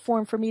great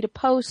platform for me to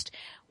post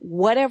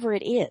whatever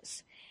it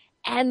is.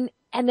 And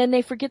then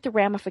they forget the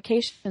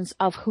ramifications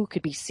of who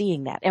could be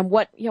seeing that and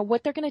what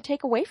they're going to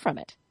take away from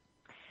it.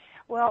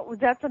 Well,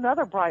 that's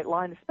another bright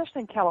line,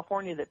 especially in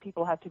California, that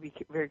people have to be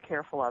very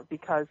careful of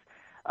because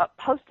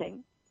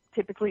posting,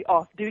 typically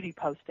off-duty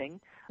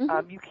posting,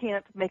 you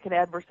can't make an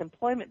adverse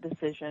employment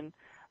decision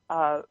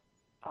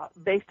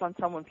based on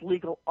someone's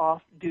legal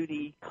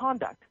off-duty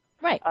conduct.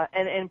 Right.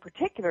 And in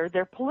particular,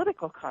 their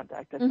political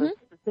conduct. That's a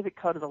specific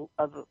code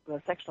of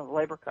the section of the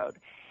Labor Code.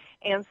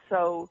 And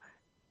so,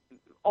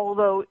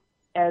 although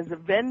as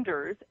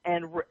vendors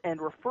and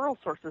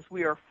referral sources,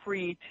 we are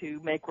free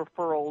to make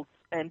referrals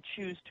and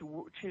choose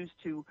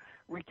to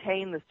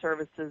retain the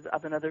services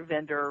of another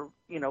vendor,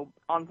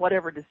 on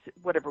whatever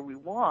we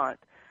want,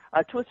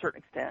 to a certain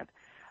extent.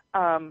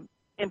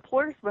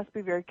 Employers must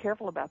be very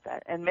careful about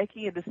that and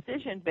making a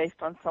decision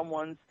based on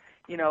someone's,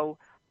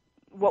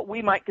 what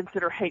we might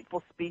consider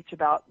hateful speech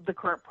about the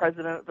current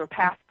president or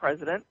past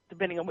president,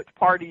 depending on which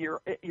party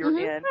you're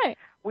in. Right.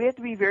 We have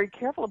to be very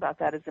careful about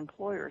that as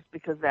employers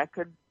because that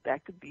could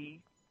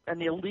be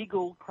an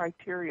illegal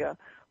criteria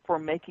for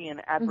making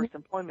an adverse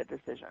employment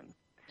decision.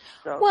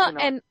 So, well,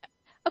 and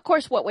of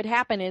course, what would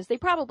happen is they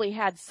probably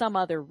had some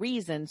other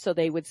reason, so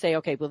they would say,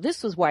 okay, well,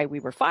 this was why we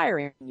were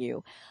firing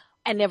you,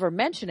 and never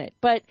mention it.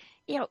 But,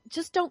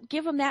 just don't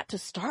give them that to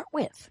start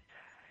with.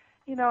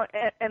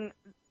 And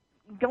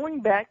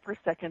going back for a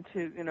second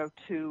to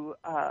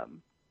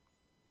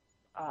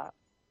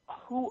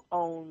who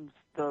owns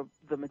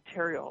the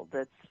material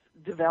that's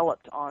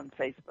developed on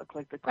Facebook,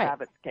 like the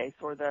Kravitz case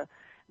or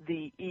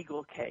the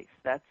Eagle case.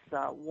 That's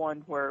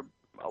one where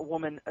a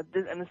woman, and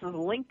this is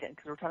LinkedIn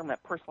because we're talking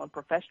about personal and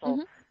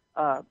professional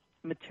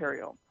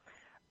material.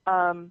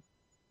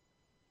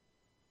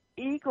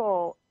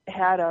 Eagle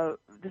had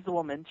this is a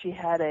woman, she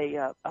had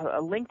a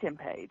LinkedIn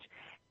page,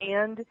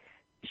 and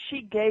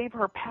she gave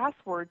her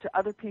password to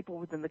other people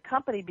within the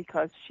company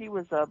because she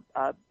was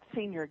a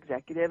senior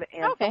executive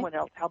and someone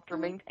else helped her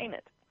maintain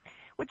it,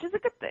 which is a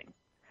good thing.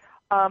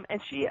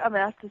 And she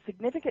amassed a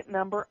significant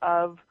number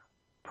of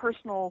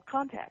personal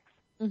contacts.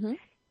 Mm-hmm.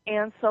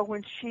 And so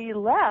when she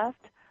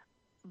left,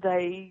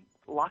 they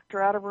locked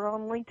her out of her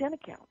own LinkedIn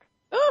account.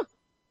 Oh.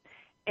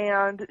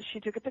 And she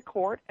took it to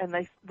court,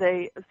 and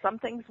they some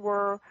things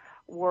were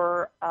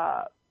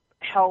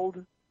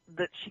held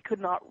that she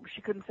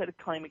couldn't set a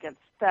claim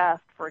against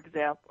theft, for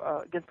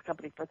example, against the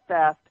company for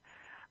theft.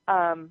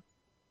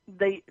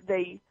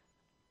 They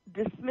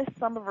dismissed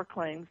some of her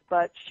claims,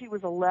 but she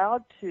was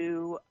allowed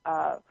to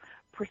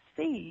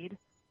proceed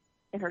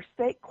in her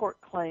state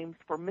court claims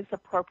for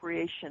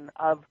misappropriation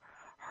of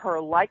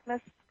her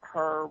likeness,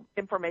 her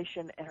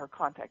information, and her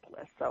contact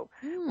list. So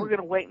we're going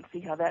to wait and see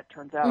how that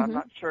turns out. I'm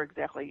not sure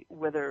exactly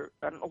I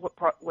don't know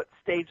what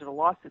stage of the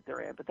lawsuit they're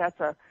in, but that's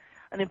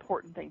an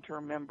important thing to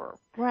remember.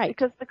 Right.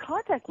 Because the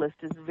contact list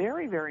is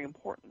very, very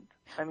important.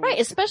 I mean, right,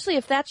 especially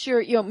if that's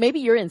maybe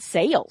you're in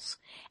sales,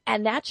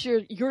 and that's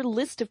your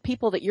list of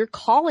people that you're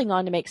calling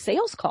on to make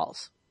sales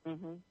calls.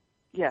 Mm-hmm.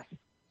 Yes.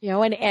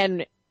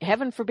 And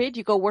heaven forbid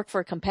you go work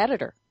for a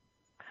competitor.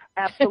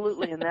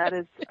 Absolutely, and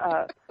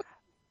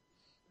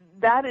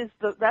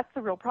that's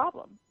the real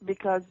problem,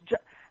 because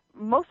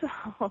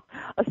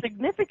a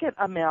significant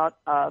amount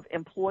of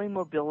employee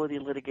mobility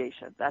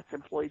litigation, that's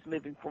employees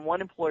moving from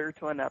one employer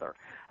to another,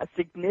 a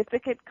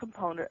significant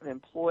component of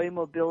employee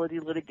mobility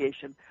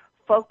litigation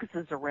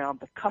focuses around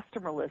the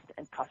customer list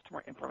and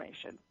customer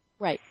information.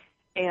 Right.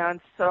 And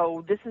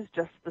so this is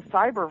just the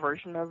cyber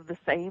version of the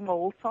same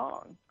old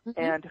song. Mm-hmm.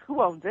 And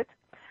who owns it?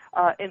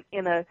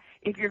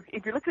 If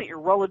you're looking at your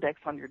Rolodex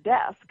on your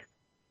desk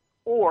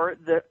or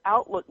the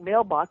Outlook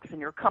mailbox in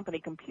your company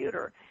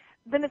computer,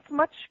 then it's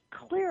much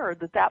clearer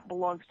that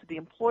belongs to the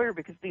employer,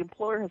 because the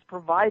employer has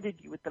provided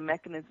you with the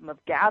mechanism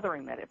of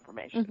gathering that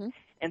information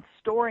and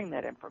storing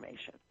that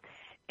information.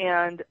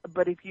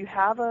 But if you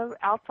have an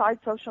outside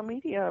social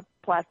media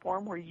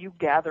platform where you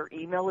gather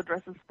email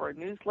addresses for a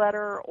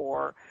newsletter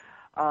or,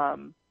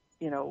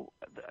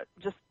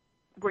 just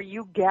where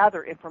you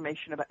gather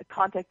information about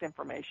contact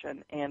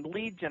information and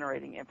lead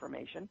generating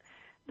information,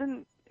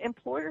 then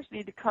employers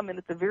need to come in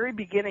at the very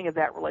beginning of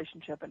that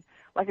relationship and,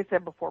 like I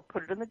said before,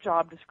 put it in the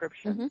job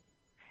description. Mm-hmm.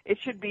 It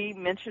should be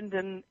mentioned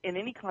in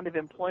any kind of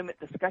employment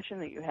discussion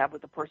that you have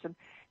with the person.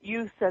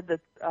 You said that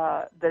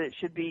it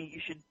should be,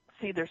 you should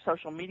see their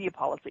social media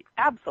policy.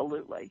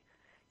 Absolutely.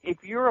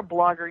 If you're a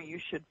blogger, you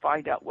should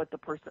find out what the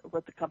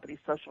company's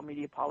social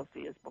media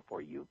policy is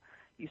before you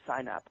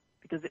sign up,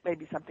 because it may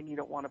be something you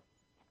don't want to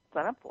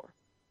sign up for.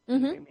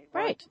 Mm-hmm.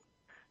 Right.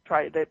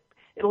 Try that.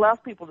 It allows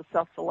people to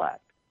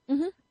self-select.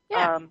 Mm-hmm.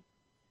 Yeah.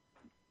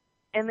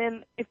 And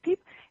then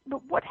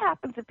but what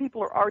happens if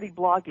people are already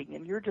blogging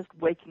and you're just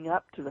waking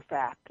up to the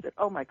fact that,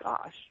 oh my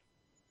gosh,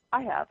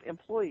 I have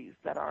employees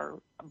that are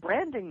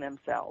branding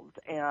themselves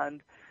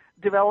and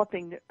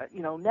developing,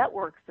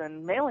 networks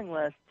and mailing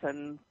lists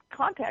and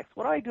contacts.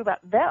 What do I do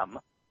about them?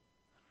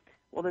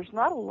 Well, there's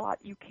not a lot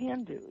you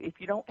can do if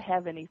you don't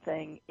have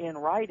anything in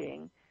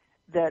writing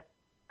that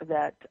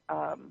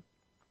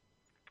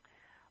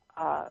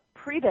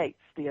predates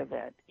the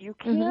event. You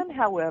can,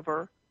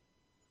 however,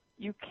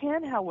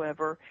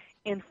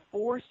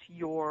 enforce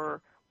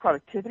your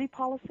productivity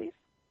policies,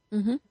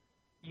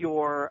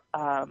 your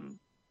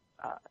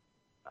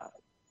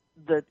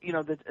the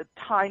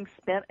time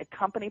spent at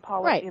company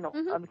policy,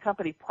 on the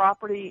company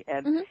property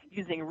and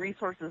using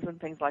resources and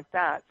things like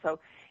that. So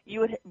you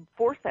would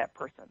force that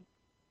person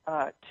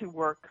to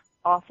work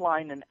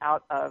offline and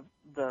out of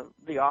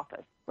the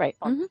office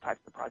on these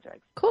types of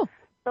projects. Cool.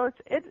 So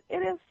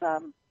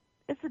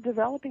it's a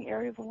developing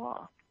area of the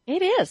law.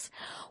 It is.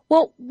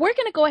 Well, we're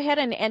going to go ahead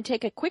and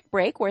take a quick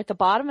break. We're at the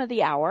bottom of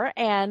the hour,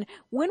 and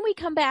when we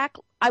come back,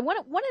 one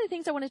of the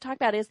things I want to talk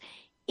about is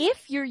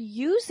if you're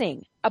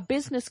using a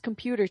business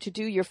computer to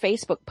do your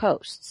Facebook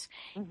posts,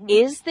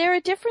 is there a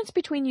difference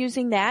between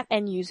using that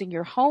and using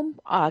your home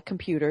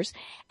computers?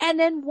 And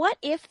then what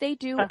if they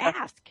do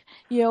ask?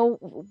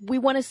 We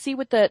want to see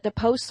what the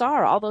posts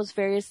are, all those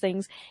various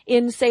things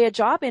in, say, a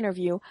job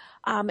interview.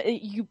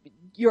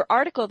 Your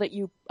article that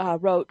you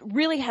wrote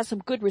really has some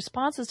good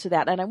responses to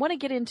that, and I want to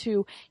get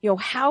into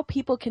how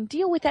people can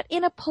deal with that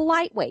in a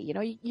polite way.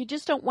 You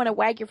just don't want to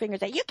wag your finger and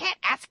say, "You can't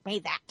ask me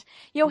that."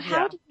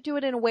 How do you do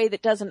it in a way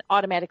that doesn't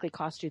automatically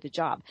cost you the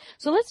job?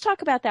 So let's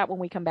talk about that when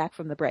we come back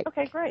from the break.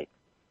 Okay, great.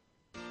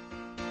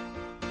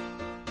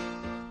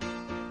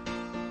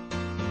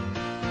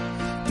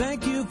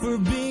 Thank you for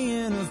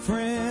being a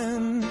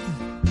friend.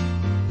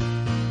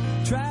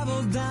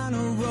 Travel down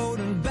a road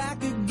and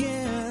back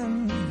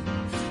again.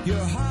 Your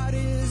heart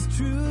is is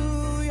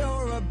true,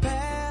 you're a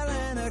pal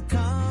and a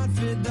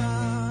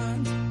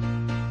confidant.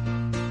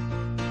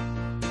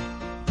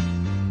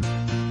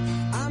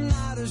 I'm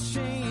not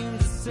ashamed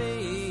to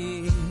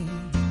say,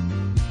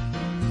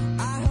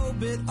 I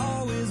hope it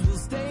always will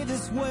stay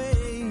this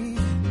way.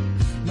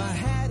 My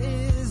hat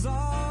is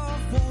off,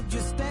 won't you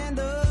stand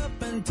up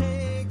and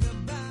take a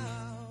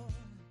bow?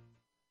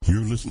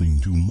 You're listening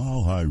to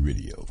Mile High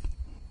Radio.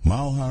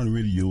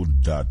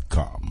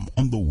 MileHighRadio.com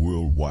on the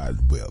World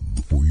Wide Web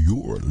for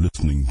your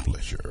listening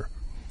pleasure.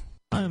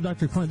 Hi, I'm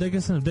Dr. Clint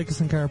Dickinson of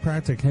Dickinson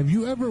Chiropractic. Have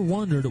you ever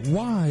wondered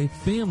why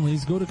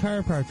families go to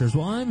chiropractors?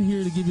 Well, I'm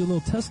here to give you a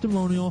little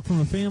testimonial from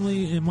a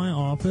family in my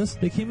office.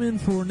 They came in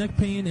for neck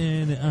pain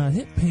and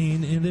hip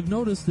pain, and they've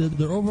noticed that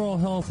their overall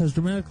health has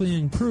dramatically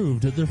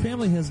improved. Their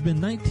family has been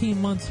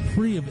 19 months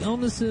free of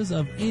illnesses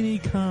of any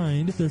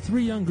kind. Their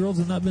 3 young girls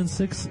have not been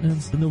sick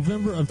since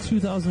November of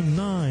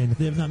 2009.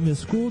 They have not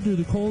missed school due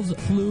to colds,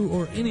 flu,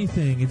 or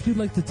anything. If you'd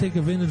like to take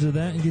advantage of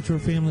that and get your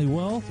family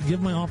well,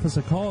 give my office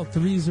a call at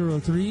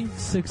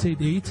 303-688-2300,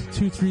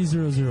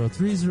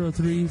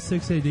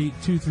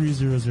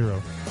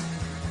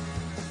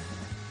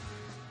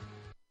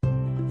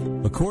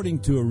 303-688-2300. According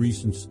to a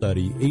recent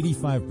study,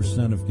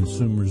 85% of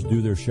consumers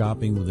do their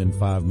shopping within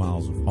 5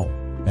 miles of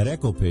home. At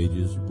Echo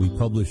Pages, we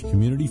publish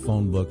community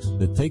phone books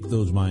that take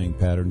those buying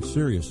patterns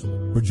seriously.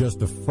 For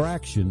just a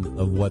fraction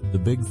of what the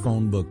big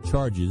phone book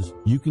charges,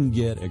 you can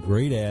get a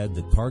great ad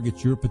that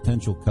targets your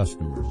potential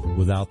customers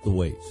without the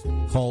waste.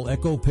 Call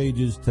Echo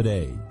Pages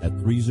today at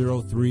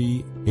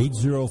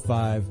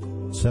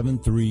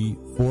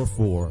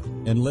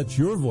 303-805-7344 and let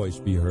your voice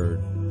be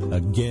heard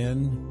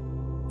again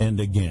and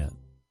again.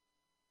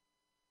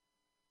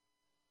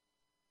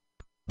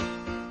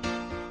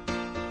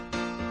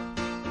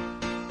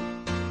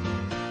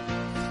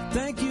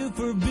 Thank you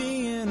for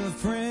being a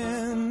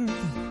friend.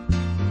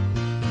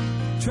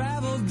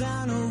 Travel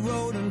down a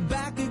road and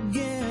back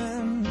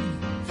again.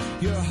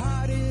 Your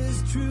heart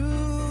is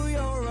true,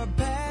 you're a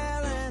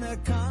pal and a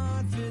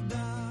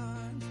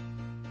confidant.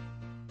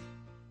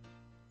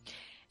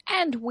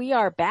 And we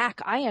are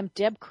back. I am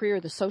Deb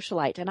Creer, the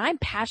socialite, and I'm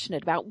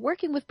passionate about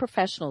working with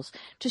professionals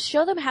to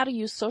show them how to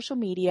use social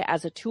media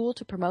as a tool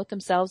to promote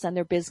themselves and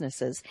their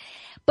businesses.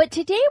 But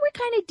today we're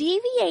kind of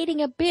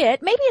deviating a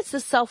bit. Maybe it's the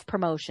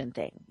self-promotion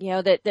thing,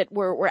 that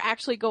we're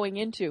actually going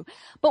into.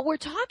 But we're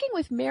talking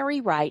with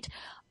Mary Wright,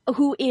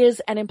 who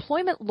is an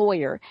employment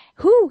lawyer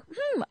who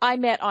I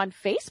met on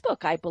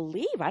Facebook, I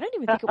believe. I don't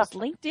even think it was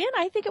LinkedIn.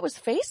 I think it was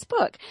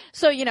Facebook.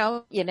 So, you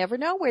never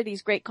know where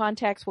these great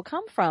contacts will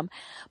come from.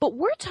 But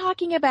we're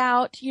talking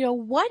about,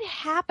 what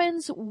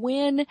happens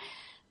when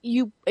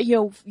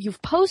you've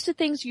posted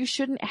things you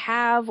shouldn't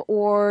have,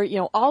 or,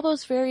 all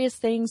those various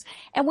things.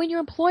 And when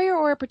your employer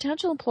or a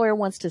potential employer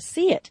wants to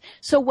see it.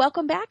 So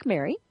welcome back,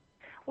 Mary.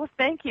 Well,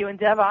 thank you. And,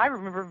 Deb, I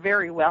remember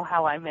very well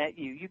how I met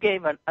you. You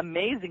gave an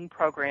amazing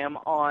program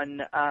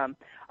on a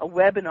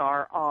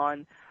webinar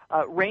on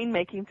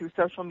rainmaking through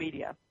social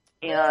media.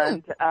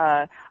 And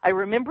I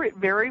remember it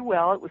very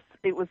well.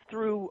 It was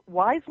through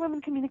Wise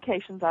Women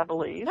Communications, I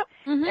believe. Yep.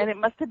 Mm-hmm. And it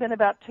must have been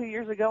about 2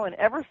 years ago. And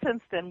ever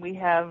since then, we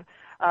have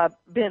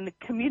been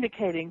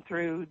communicating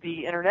through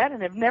the Internet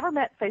and have never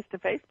met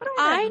face-to-face. But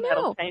I imagine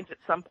that'll change at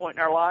some point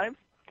in our lives.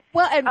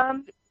 Well,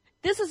 and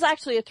this is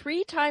actually a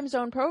 3-time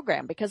zone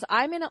program because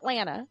I'm in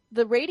Atlanta,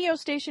 the radio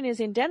station is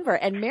in Denver,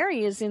 and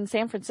Mary is in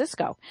San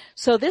Francisco.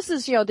 So this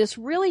is, this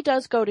really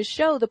does go to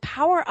show the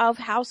power of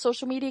how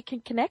social media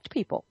can connect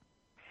people.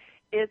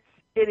 It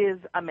is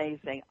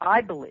amazing. I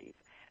believe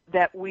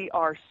that we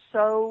are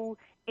so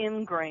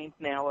ingrained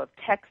now of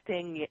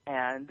texting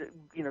and,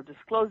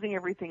 disclosing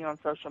everything on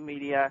social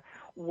media,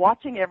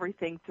 watching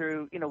everything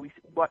through, we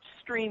watch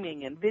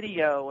streaming and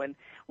video, and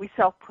we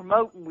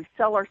self-promote and we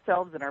sell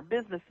ourselves and our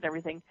business and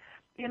everything.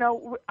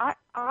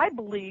 I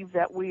believe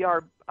that we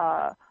are,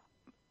 of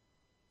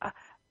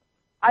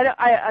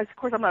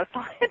course, I'm not a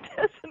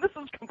scientist, and this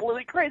is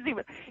completely crazy,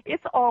 but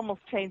it's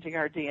almost changing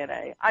our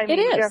DNA. I mean,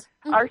 it is.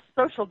 Our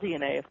social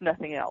DNA, if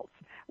nothing else.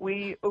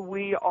 We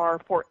are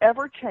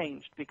forever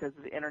changed because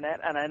of the Internet,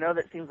 and I know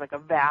that seems like a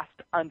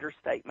vast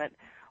understatement,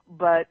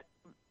 but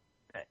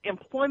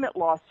employment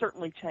law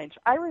certainly changed.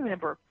 I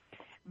remember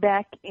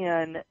back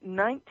in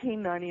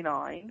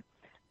 1999,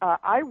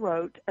 I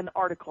wrote an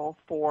article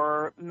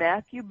for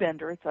Matthew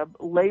Bender. It's a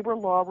labor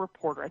law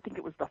reporter. I think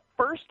it was the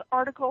first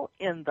article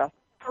in the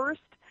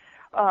first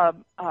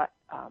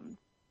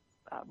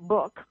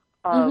book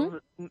of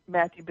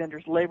Matthew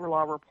Bender's Labor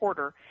Law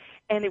Reporter,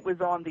 and it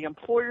was on the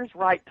employer's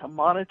right to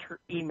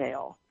monitor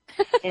email.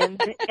 and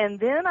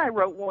then I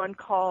wrote one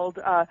called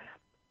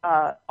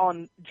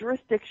on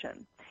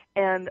jurisdiction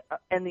and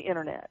the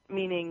Internet,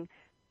 meaning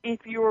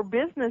if your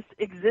business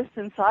exists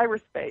in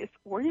cyberspace,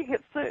 where do you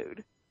get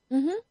sued?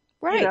 Mm-hmm.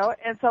 Right.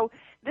 And so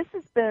this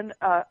has been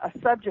a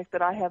subject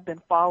that I have been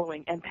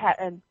following and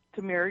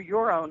to mirror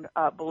your own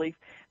belief,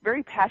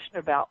 very passionate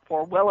about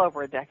for well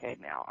over a decade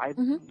now. I've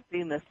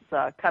seen this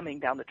coming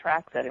down the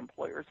tracks at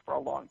employers for a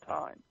long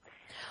time.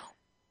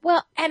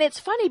 Well, and it's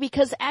funny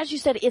because, as you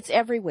said, it's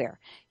everywhere.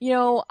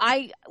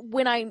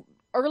 When I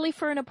early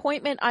for an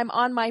appointment, I'm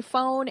on my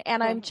phone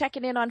and I'm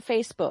checking in on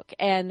Facebook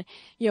and,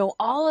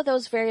 all of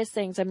those various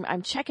things.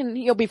 I'm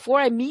checking, before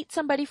I meet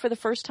somebody for the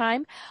first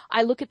time,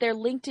 I look at their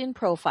LinkedIn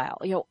profile,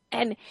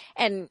 and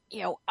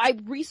I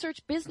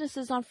research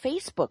businesses on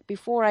Facebook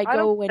before I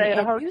go stay and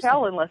at a use them.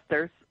 hotel unless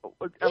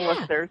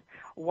there's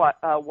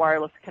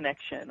wireless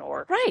connection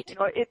or, Right.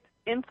 It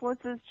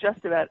influences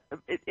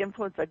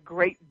a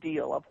great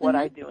deal of what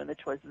I do and the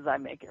choices I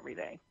make every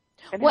day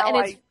and how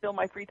I fill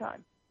my free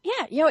time.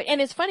 Yeah,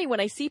 and it's funny when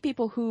I see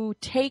people who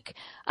take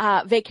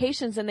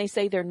vacations and they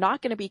say they're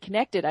not going to be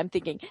connected, I'm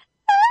thinking,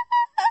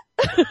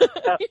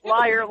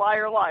 liar,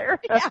 liar, liar.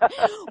 Yeah.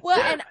 Well,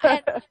 and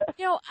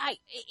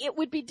it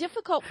would be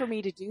difficult for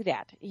me to do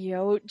that,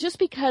 just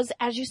because,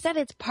 as you said,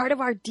 it's part of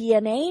our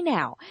DNA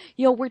now.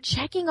 We're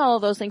checking all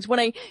of those things.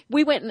 When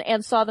we went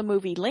and saw the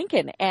movie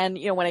Lincoln, and,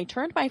 when I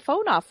turned my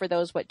phone off for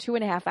those,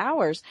 2.5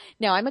 hours,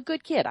 now I'm a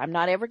good kid. I'm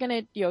not ever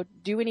going to,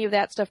 do any of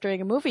that stuff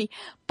during a movie.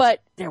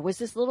 But there was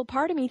this little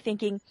part of me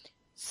thinking,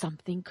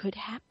 something could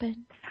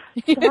happen.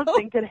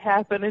 Something could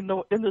happen in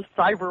the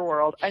cyber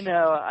world. I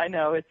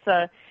know.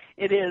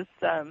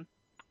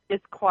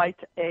 It's quite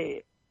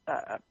a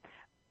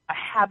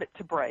habit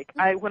to break.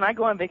 When I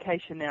go on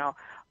vacation now,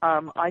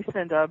 I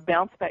send a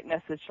bounce back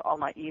message to all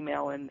my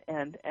email and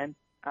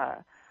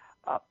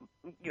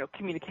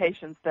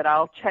communications that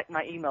I'll check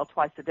my email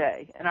twice a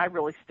day, and I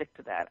really stick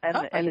to that.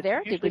 And, are you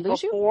there? Did we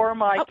lose you? Before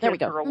my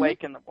kids are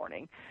awake in the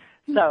morning,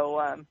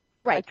 so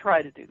I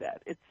try to do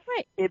that.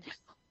 It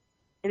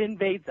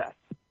invades us.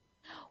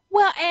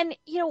 Well, and,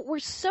 we're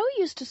so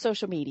used to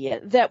social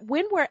media that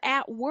when we're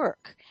at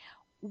work,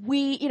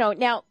 we,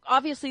 now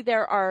obviously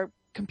there are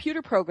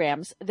computer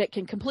programs that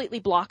can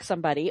completely block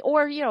somebody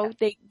or,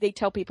 they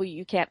tell people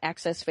you can't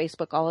access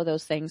Facebook, all of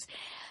those things.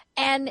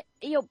 And,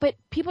 but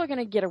people are going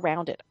to get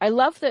around it. I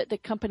love the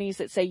companies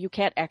that say you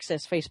can't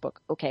access Facebook.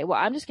 Okay, well,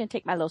 I'm just going to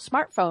take my little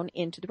smartphone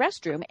into the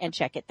restroom and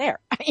check it there.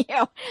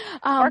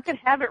 Or can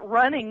have it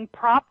running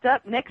propped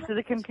up next to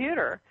the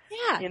computer.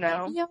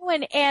 Yeah.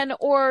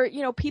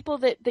 Or people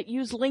that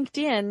use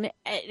LinkedIn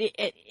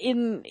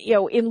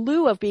in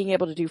lieu of being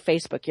able to do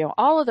Facebook,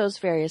 all of those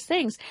various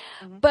things.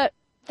 Mm-hmm. But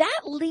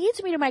that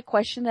leads me to my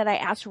question that I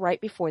asked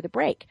right before the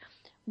break.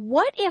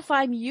 What if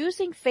I'm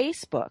using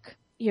Facebook?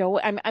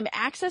 I'm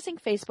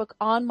accessing Facebook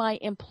on my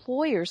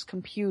employer's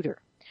computer.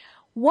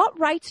 What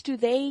rights do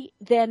they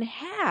then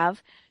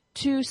have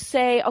to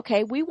say,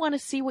 okay, we want to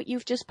see what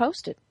you've just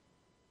posted?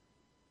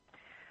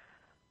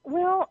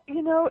 Well,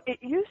 it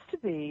used to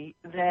be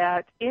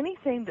that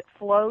anything that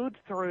flowed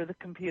through the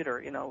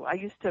computer, I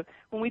used to,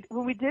 when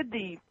we did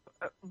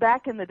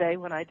back in the day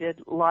when I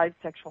did live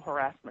sexual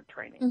harassment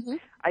training, mm-hmm.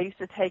 I used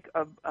to take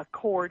a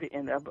cord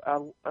in,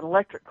 an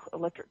electric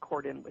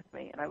cord in with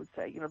me, and I would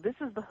say, this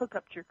is the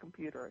hookup to your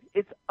computer.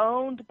 It's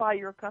owned by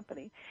your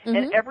company, mm-hmm.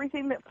 and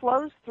everything that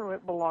flows through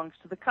it belongs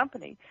to the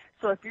company.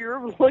 So if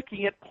you're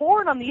looking at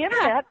porn on the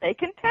internet, they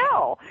can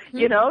tell,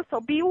 mm-hmm.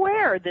 So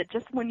beware that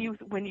just when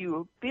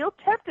you feel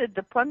tempted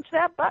to punch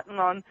that button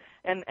on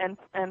and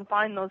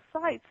find those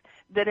sites,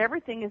 that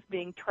everything is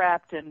being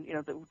trapped, and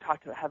that we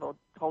talked about, have a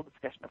whole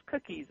discussion of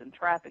cookies and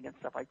trapping and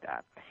stuff like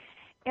that,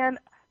 and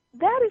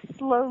that is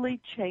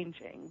slowly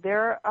changing.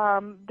 There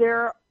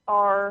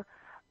are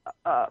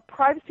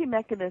privacy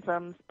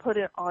mechanisms put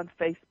on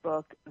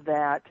Facebook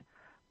that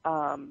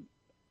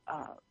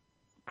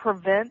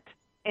prevent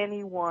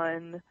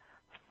anyone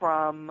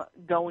from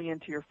going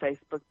into your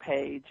Facebook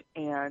page.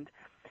 And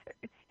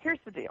here's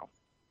the deal.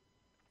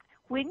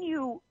 When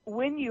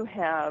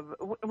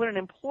an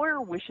employer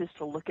wishes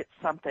to look at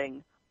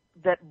something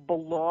that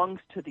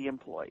belongs to the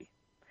employee,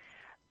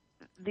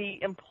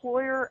 the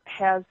employee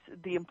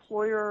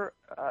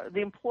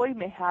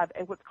may have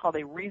what's called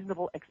a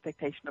reasonable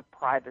expectation of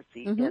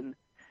privacy mm-hmm.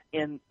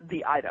 in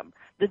the item,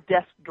 the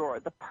desk drawer,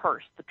 the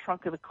purse, the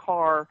trunk of the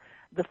car,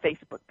 the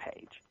Facebook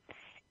page.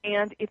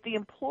 And if the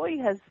employee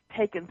has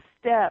taken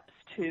steps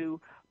to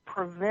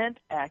prevent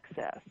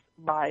access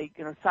by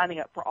signing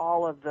up for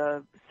all of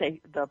the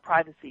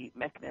privacy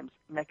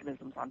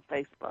mechanisms on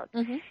Facebook,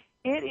 mm-hmm.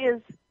 it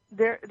is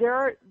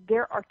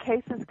there are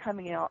cases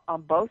coming out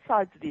on both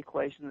sides of the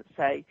equation that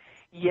say,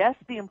 yes,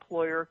 the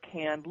employer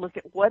can look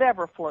at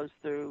whatever flows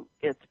through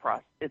its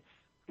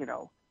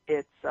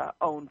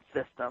own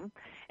system,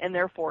 and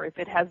therefore if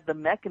it has the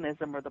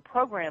mechanism or the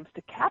programs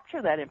to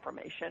capture that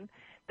information,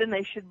 then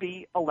they should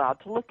be allowed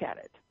to look at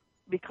it,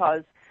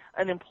 because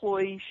an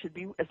employee should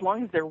be, as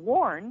long as they're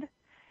warned,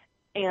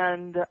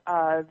 and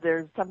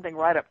there's something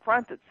right up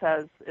front that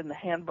says in the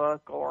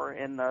handbook or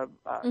in the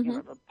mm-hmm.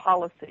 The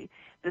policy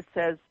that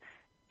says,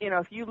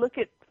 if you look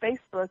at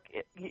Facebook,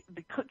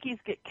 the cookies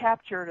get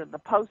captured and the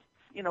posts,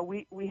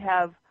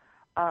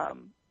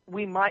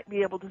 we might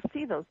be able to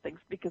see those things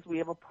because we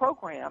have a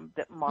program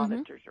that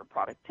monitors mm-hmm. your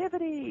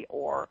productivity,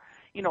 or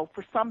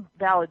for some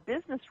valid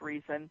business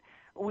reason,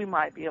 we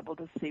might be able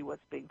to see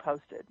what's being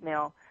posted.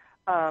 Now,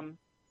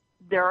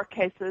 there are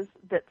cases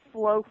that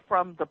flow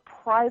from the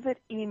private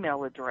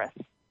email address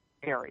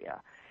area.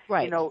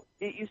 Right. You know,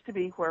 it used to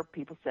be where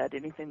people said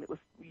anything that was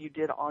you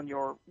did on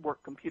your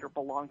work computer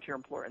belonged to your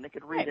employer, and they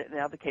could read it. And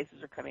now the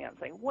cases are coming out and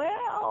saying,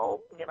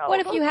 well, you know, What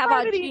if you have a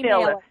private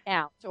Gmail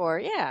account or,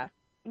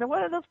 Now,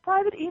 what are those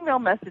private email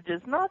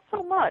messages? Not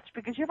so much,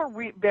 because you have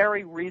a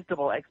very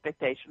reasonable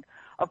expectation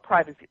of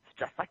privacy. It's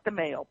just like the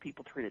mail.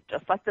 People treat it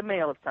just like the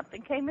mail. If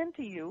something came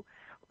into you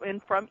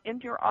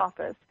into your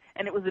office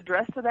and it was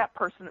addressed to that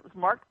person, it was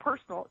marked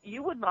personal,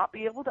 you would not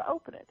be able to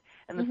open it.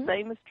 And the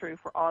same is true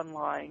for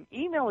online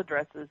email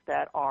addresses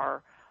that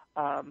are,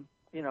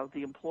 you know,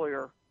 the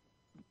employer.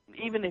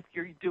 Even if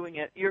you're doing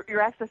it, you're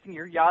accessing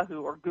your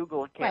Yahoo or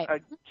Google account,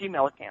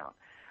 Gmail account.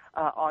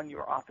 On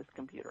your office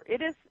computer.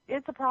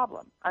 It's a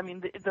problem. I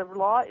mean, the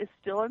law is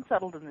still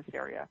unsettled in this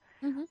area.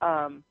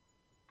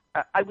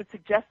 I would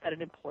suggest that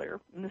an employer,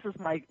 and this is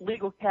my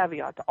legal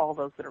caveat to all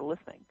those that are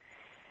listening,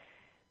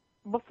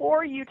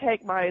 before you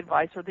take my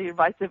advice or the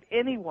advice of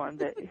anyone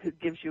who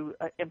gives you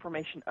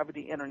information over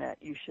the Internet,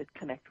 you should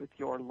connect with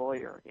your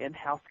lawyer,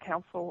 in-house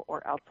counsel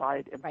or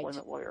outside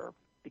employment lawyer,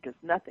 because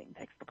nothing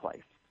takes the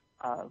place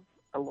of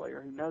a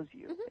lawyer who knows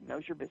you and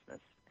knows your business.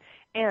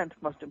 And,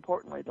 most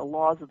importantly, the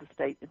laws of the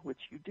state in which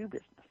you do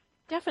business.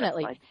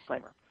 Definitely. That's my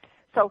disclaimer.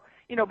 So,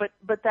 you know,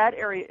 but that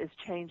area is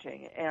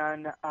changing.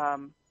 And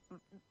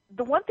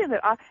the one thing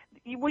that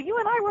you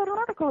and I wrote an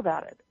article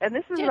about it. And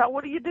this is about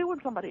what do you do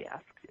when somebody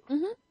asks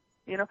you.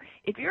 You know,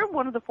 if you're in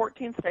one of the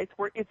 14 states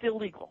where it's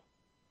illegal,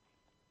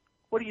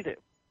 what do you do?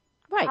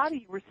 Right. How do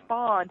you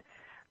respond?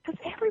 Because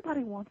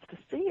everybody wants to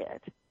see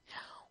it.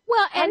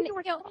 Well, How and, do you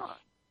respond?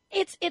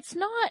 It's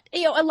not,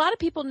 you know, a lot of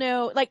people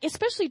know, like,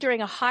 especially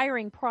during a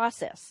hiring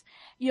process,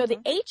 you know,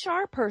 the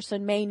HR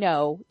person may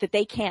know that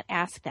they can't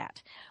ask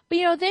that. But,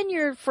 you know, then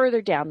you're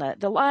further down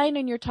the line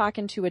and you're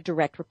talking to a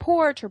direct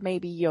report or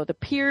maybe, you know, the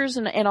peers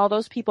and all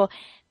those people.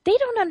 They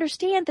don't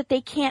understand that they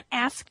can't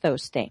ask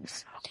those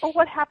things. Or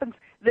what happens,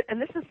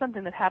 and this is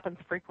something that happens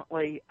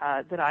frequently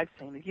that I've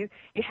seen. You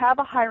have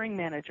a hiring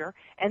manager,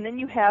 and then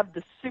you have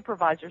the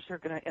supervisors who are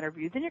going to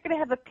interview. Then you're going to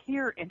have the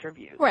peer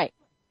interviews. Right.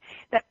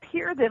 That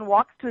peer then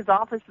walks to his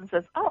office and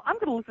says, oh, I'm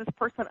going to look this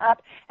person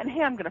up, and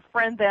hey, I'm going to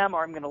friend them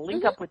or I'm going to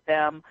link up with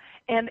them.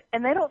 And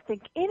they don't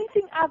think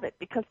anything of it,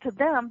 because to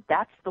them,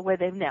 that's the way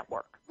they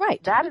network.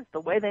 Right. That is the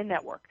way they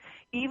network.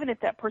 Even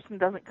if that person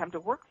doesn't come to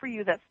work for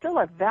you, that's still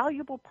a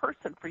valuable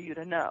person for you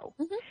to know.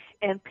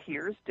 And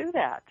peers do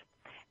that.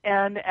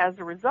 And as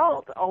a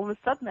result, all of a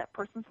sudden that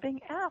person's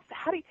being asked,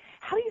 how do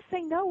you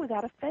say no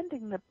without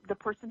offending the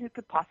person who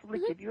could possibly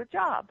give you a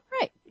job?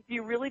 Right. If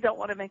you really don't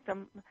want to make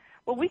them,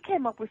 well,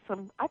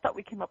 I thought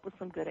we came up with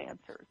some good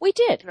answers. We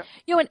did.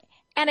 You know,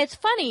 And it's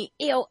funny,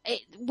 you know,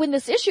 when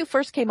this issue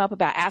first came up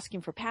about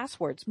asking for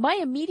passwords, my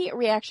immediate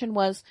reaction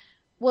was,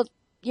 well,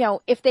 you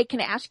know, if they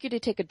can ask you to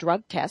take a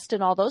drug test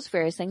and all those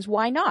various things,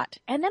 why not?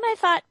 And then I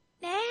thought,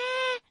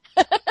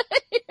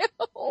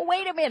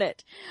 wait a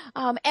minute.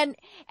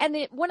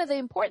 One of the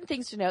important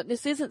things to note,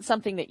 this isn't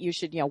something that you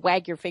should, you know,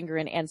 wag your finger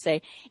in and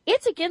say,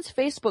 it's against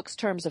Facebook's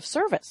terms of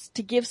service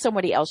to give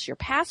somebody else your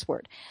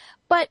password.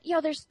 But, you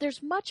know,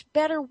 there's much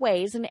better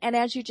ways. And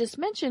as you just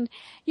mentioned,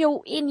 you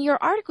know, in your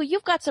article,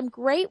 you've got some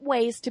great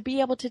ways to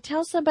be able to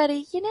tell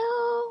somebody, you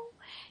know,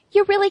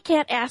 you really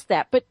can't ask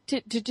that, but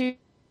to do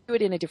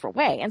it in a different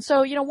way. And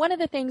so, you know, one of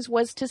the things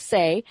was to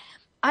say,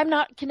 I'm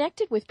not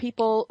connected with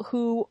people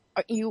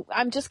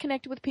I'm just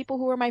connected with people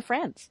who are my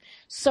friends.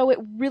 So it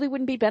really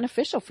wouldn't be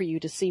beneficial for you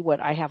to see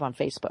what I have on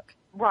Facebook.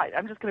 Right.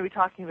 I'm just going to be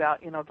talking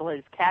about, you know, the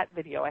latest cat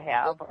video I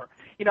have, or,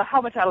 you know, how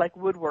much I like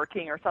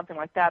woodworking or something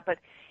like that. But,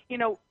 you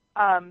know,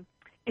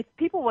 if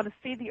people want to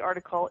see the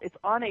article, it's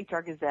on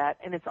HR Gazette,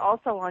 and it's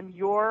also on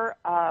your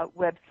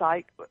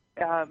website.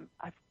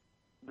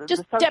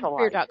 Just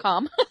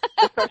debcareer.com.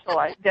 The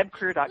socialite,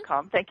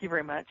 debcareer.com. Thank you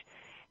very much.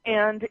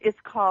 And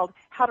it's called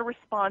How to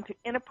Respond to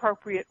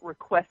Inappropriate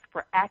Requests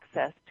for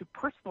Access to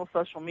Personal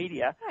Social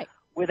Media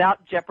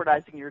Without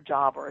Jeopardizing Your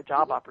Job or a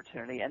Job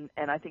Opportunity. And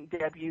I think,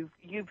 Deb,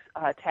 you've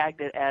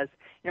tagged it as,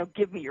 you know,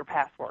 give me your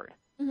password.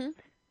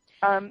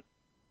 And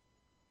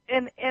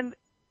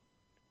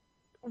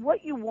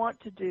what you want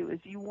to do is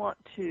you want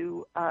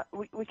to,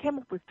 we came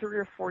up with 3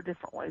 or 4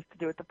 different ways to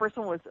do it. The first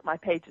one was that my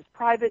page is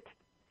private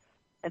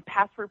and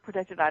password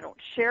protected. I don't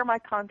share my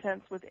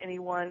contents with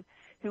anyone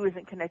who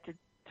isn't connected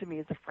to me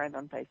as a friend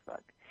on Facebook.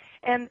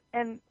 And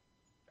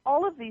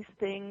all of these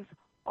things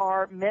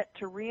are meant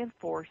to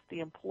reinforce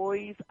the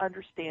employee's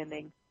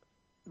understanding,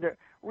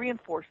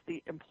 reinforce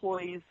the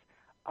employee's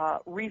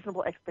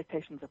reasonable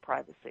expectations of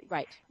privacy.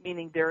 Right.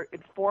 Meaning they're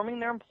informing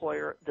their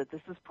employer that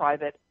this is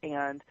private,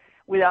 and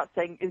without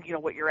saying, you know,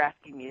 what you're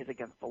asking me is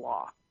against the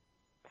law.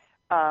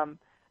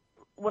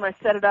 When I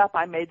set it up,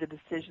 I made the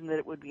decision that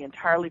it would be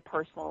entirely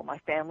personal. My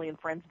family and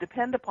friends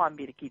depend upon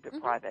me to keep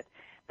it private.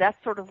 That's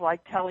sort of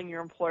like telling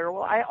your employer,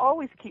 well, I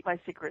always keep my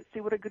secret. See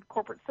what a good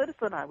corporate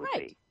citizen I would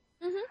be.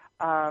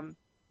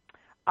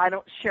 I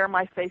don't share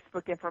my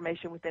Facebook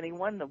information with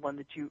anyone, the one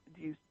that you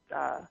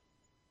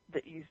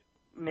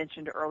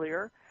mentioned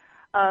earlier.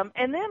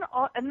 And then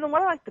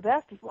what I like the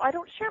best is, well, I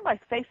don't share my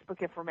Facebook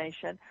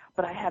information,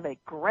 but I have a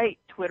great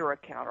Twitter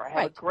account, or I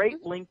have a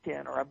great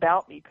LinkedIn or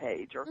About Me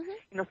page, or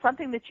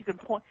something that you can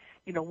point.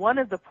 One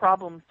of the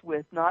problems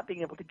with not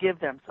being able to give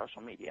them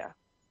social media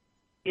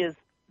is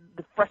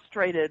the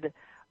frustrated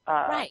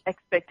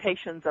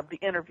expectations of the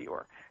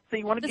interviewer. So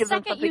you want to give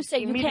them something. The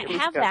second you say you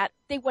can't have that,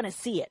 they want to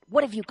see it.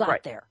 What have you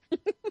got there?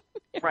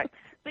 Right.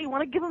 So you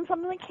want to give them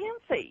something they can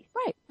see.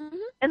 Right.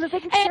 And that they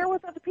can share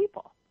with other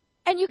people.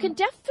 And you can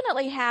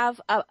definitely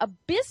have a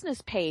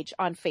business page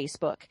on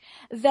Facebook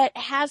that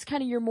has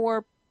kind of your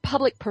more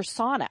public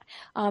persona.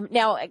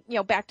 Now,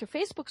 back to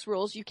Facebook's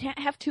rules, you can't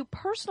have two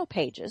personal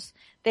pages.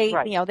 They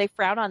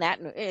frown on that,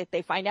 and if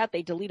they find out,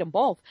 they delete them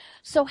both.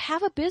 So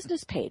have a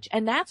business page,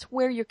 and that's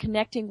where you're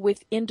connecting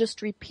with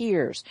industry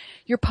peers.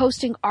 You're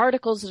posting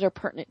articles that are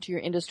pertinent to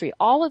your industry,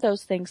 all of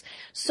those things.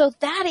 So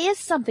that is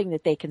something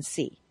that they can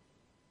see.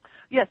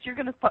 Yes, you're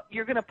going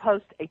to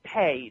post a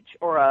page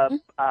or a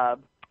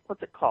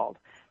what's it called?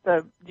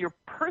 Your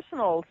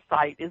personal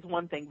site is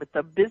one thing, but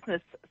the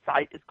business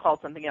site is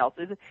called something else.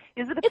 Is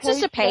it a page? It's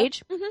just a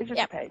page. It's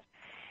just a page.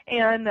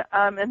 And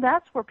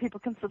that's where people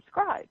can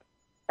subscribe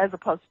as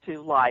opposed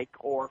to like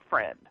or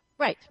friend.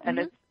 Right.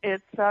 And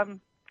it's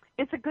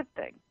a good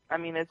thing. I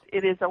mean,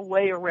 it is a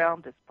way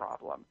around this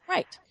problem.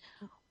 Right.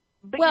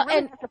 But you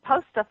really have to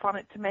post stuff on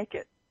it to make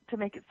it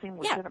seem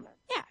legitimate.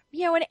 Yeah.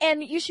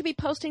 And you should be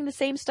posting the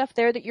same stuff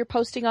there that you're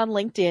posting on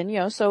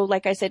LinkedIn, so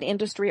like I said,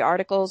 industry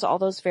articles, all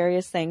those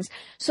various things.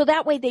 So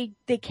that way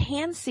they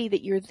can see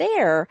that you're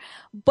there,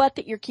 but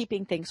that you're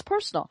keeping things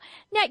personal.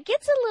 Now it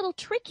gets a little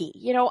tricky.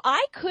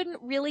 I couldn't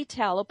really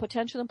tell a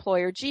potential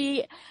employer,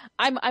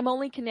 I'm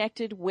only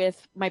connected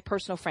with my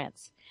personal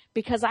friends,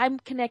 because I'm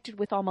connected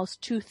with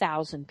almost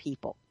 2,000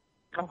 people.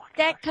 Oh my gosh.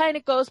 That kind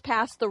of goes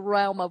past the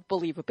realm of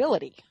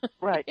believability.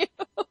 Right.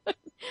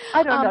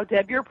 I don't know,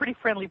 Deb. You're a pretty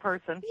friendly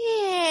person.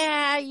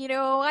 Yeah,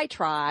 I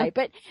try.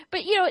 But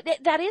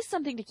that is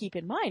something to keep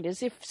in mind,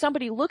 is if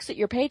somebody looks at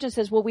your page and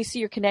says, well, we see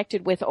you're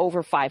connected with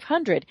over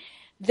 500,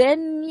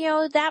 then,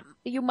 that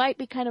you might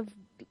be kind of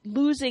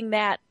losing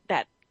that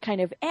kind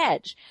of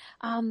edge.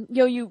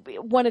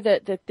 One of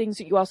the things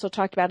that you also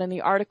talked about in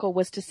the article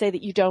was to say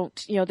that you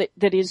don't,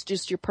 that is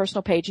just your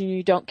personal page and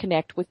you don't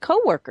connect with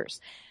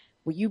coworkers.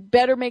 Well, you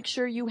better make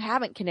sure you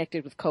haven't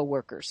connected with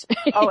coworkers.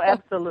 Oh,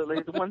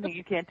 absolutely. The one thing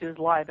you can't do is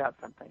lie about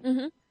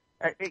something.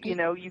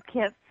 You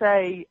can't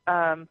say,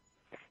 I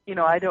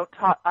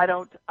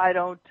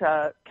don't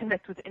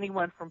connect with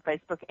anyone from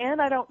Facebook,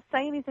 and I don't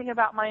say anything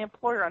about my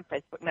employer on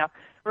Facebook. Now,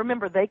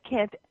 remember, they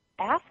can't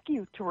ask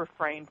you to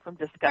refrain from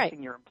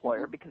discussing your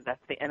employer, because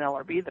that's the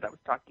NLRB that I was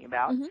talking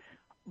about,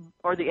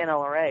 or the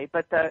NLRA.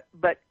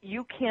 But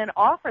you can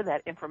offer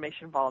that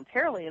information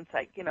voluntarily and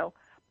say,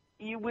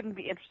 you wouldn't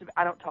be interested.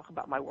 I don't talk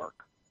about my work.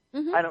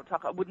 I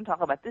wouldn't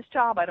talk about this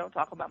job. I don't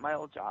talk about my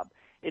old job.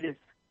 It's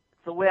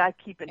the way I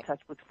keep in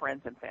touch with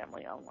friends and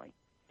family only.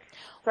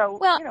 So,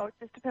 it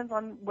just depends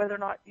on whether or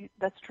not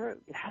that's true.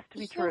 It has to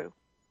be true.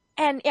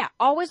 And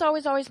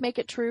always make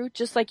it true.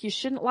 Just like you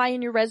shouldn't lie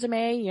in your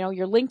resume.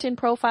 Your LinkedIn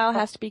profile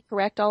has to be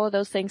correct. All of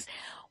those things.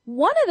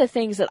 One of the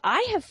things that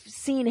I have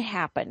seen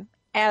happen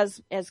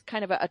as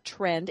kind of a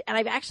trend, and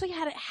I've actually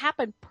had it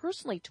happen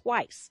personally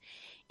twice,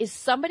 is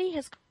somebody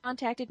has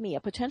contacted me, a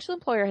potential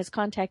employer has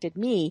contacted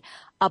me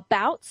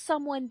about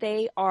someone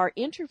they are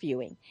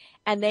interviewing,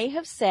 and they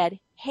have said,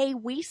 hey,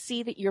 we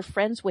see that you're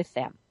friends with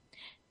them.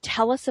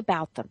 Tell us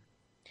about them.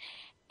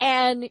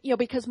 And,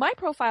 because my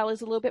profile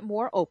is a little bit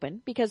more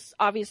open, because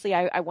obviously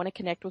I want to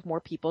connect with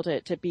more people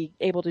to be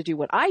able to do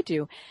what I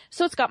do.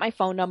 So it's got my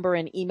phone number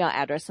and email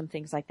address and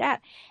things like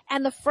that.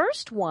 And the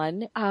first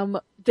one,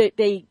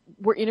 they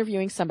were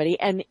interviewing somebody,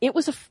 and it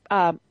was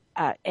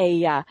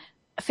a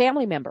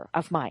family member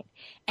of mine.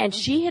 And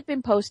she had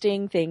been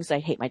posting things, I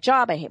hate my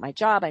job,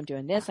 I'm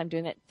doing this, I'm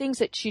doing that, things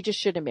that she just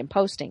shouldn't have been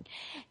posting.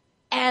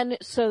 And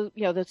so,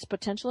 this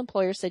potential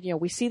employer said,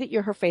 we see that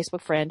you're her Facebook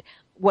friend.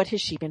 What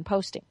has she been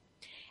posting?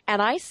 And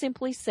I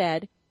simply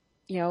said,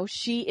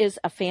 she is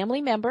a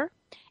family member,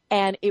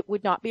 and it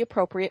would not be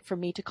appropriate for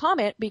me to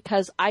comment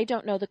because I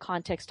don't know the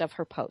context of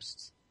her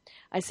posts.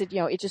 I said,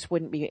 it just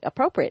wouldn't be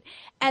appropriate.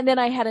 And then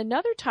I had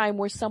another time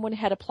where someone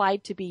had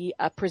applied to be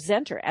a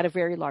presenter at a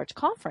very large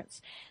conference.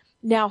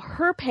 Now,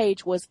 her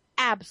page was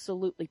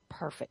absolutely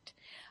perfect.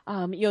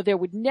 There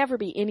would never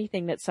be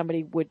anything that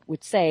somebody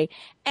would say.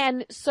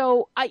 And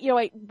so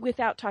I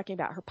without talking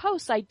about her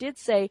posts, I did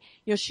say,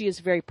 she is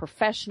very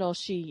professional.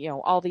 She,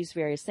 all these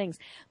various things.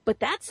 But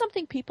that's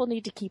something people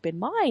need to keep in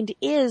mind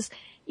is,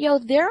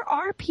 there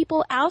are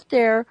people out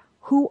there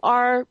who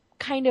are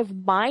kind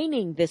of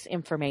mining this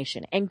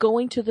information and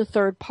going to the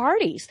third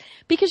parties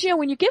because,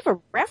 when you give a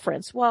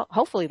reference, well,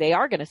 hopefully they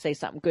are going to say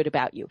something good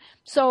about you.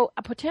 So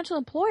a potential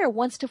employer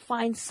wants to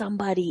find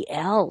somebody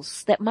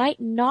else that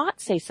might not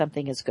say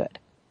something as good.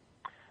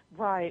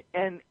 Right.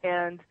 And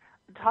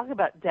talking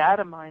about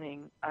data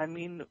mining, I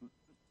mean,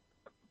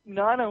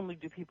 not only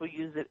do people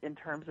use it in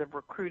terms of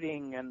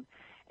recruiting and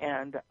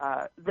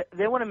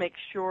they want to make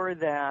sure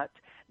that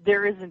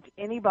there isn't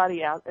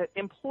anybody out.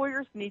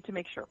 Employers need to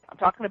make sure. I'm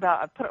talking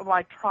about. I put on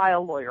my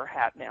trial lawyer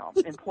hat now,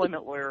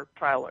 employment lawyer,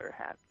 trial lawyer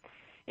hat.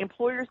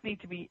 Employers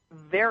need to be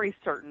very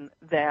certain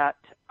that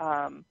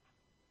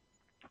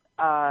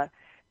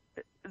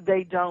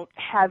they don't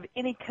have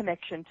any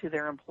connection to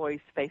their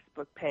employees'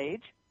 Facebook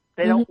page.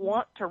 They don't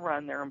want to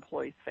run their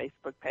employees'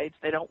 Facebook page.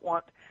 They don't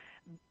want,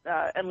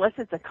 unless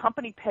it's a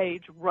company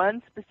page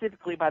run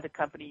specifically by the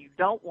company, you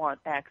don't want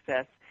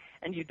access,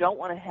 and you don't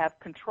want to have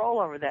control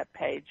over that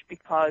page,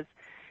 because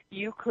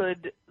you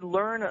could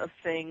learn of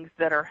things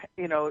that are,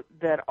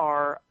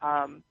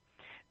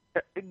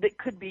 that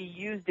could be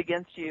used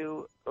against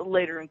you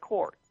later in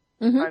court.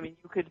 I mean,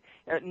 you could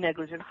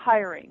negligent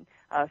hiring,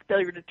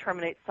 failure to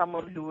terminate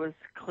someone who was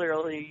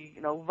clearly,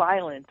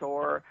 violent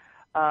or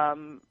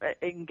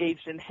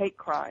engaged in hate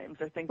crimes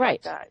or things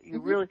like that. You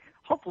really,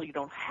 hopefully, you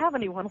don't have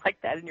anyone like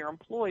that in your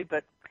employ,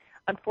 but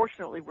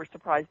unfortunately, we're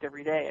surprised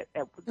every day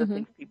at the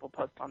things people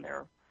post on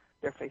their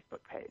Facebook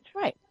page.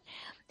 Right.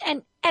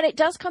 And it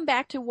does come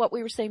back to what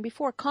we were saying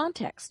before,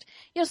 context.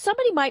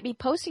 Somebody might be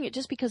posting it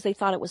just because they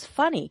thought it was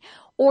funny,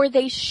 or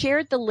they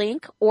shared the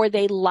link, or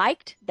they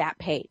liked that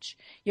page.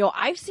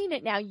 I've seen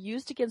it now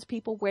used against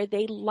people where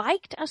they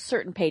liked a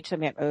certain page. So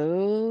I'm like,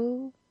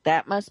 oh,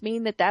 that must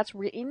mean that's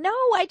really, no,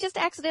 I just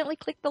accidentally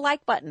clicked the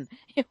like button.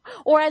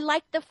 Or I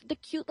liked the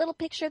cute little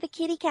picture of the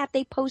kitty cat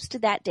they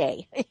posted that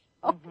day.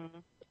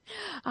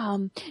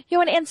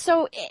 And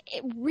so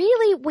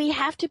really we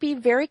have to be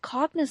very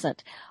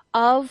cognizant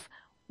of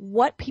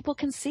what people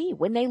can see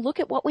when they look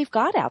at what we've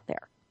got out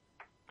there.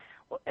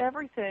 Well,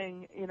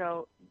 everything,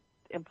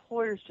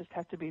 employers just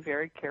have to be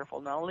very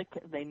careful. Not only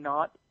can they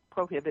not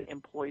prohibit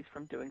employees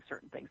from doing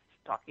certain things,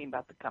 talking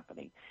about the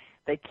company,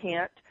 they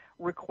can't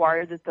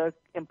require that the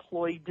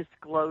employee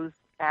disclose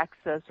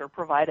access or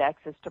provide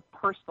access to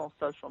personal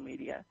social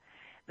media.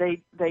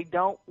 They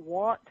don't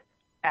want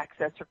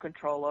access or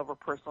control over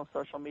personal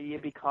social media,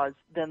 because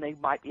then they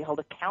might be held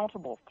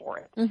accountable for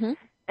it.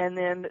 And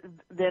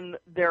then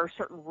there are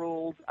certain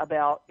rules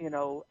about,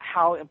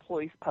 how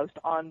employees post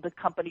on the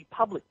company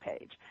public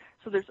page.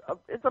 So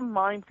it's a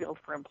minefield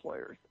for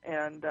employers.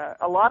 And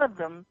a lot of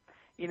them,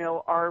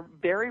 are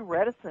very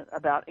reticent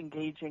about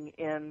engaging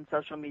in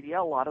social media.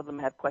 A lot of them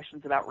have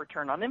questions about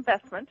return on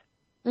investment.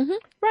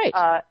 Right.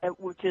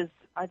 Which is,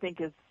 I think,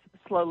 is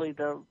slowly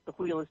the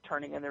wheel is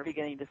turning, and they're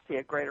beginning to see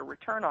a greater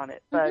return on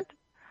it. But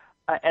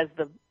as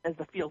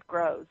the field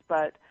grows,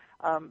 but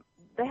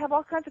they have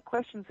all kinds of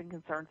questions and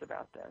concerns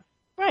about this.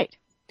 Right.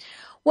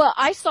 Well,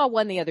 I saw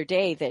one the other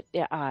day that,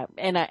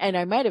 and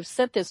I might have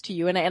sent this to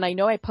you, and I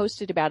know I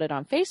posted about it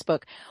on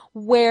Facebook,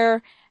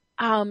 where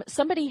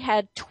somebody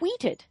had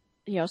tweeted,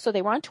 so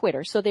they were on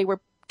Twitter, so they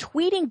were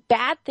tweeting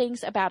bad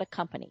things about a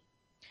company.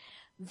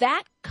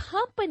 That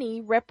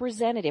company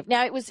representative,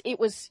 now it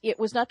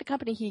was not the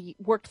company he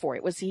worked for.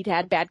 He'd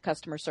had bad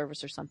customer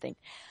service or something.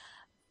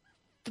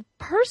 The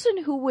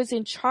person who was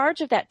in charge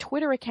of that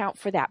Twitter account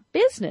for that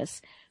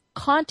business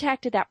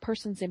contacted that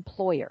person's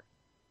employer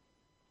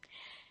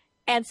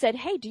and said,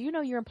 hey, do you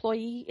know your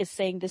employee is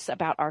saying this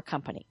about our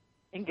company?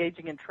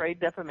 Engaging in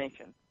trade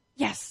defamation.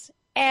 Yes.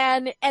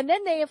 And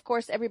then they, of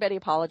course, everybody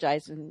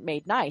apologized and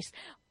made nice.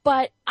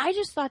 But I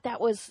just thought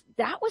that was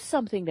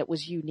something that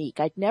was unique.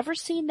 I'd never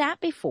seen that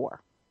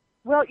before.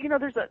 Well,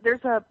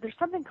 there's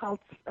something called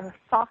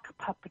sock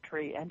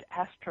puppetry and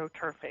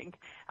astroturfing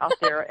out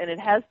there, and it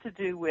has to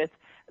do with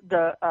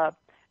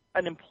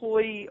an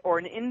employee or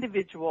an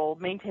individual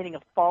maintaining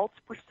a false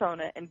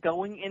persona and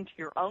going into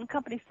your own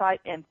company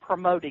site and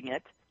promoting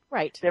it.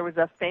 Right. There was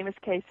a famous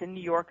case in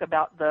New York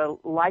about the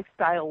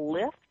lifestyle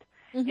lift.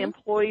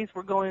 Employees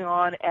were going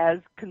on as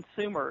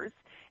consumers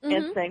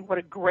and saying what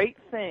a great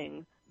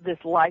thing this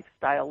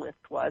lifestyle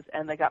lift was,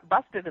 and they got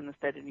busted in the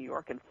state of New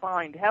York and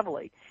fined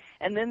heavily.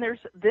 And then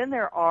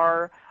there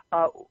are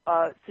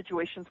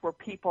situations where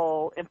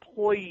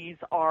employees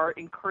are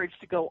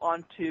encouraged to go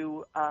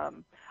onto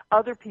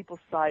other people's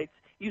sites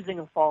using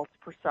a false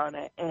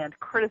persona and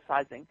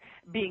criticizing,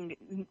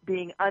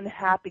 being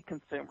unhappy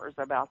consumers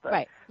about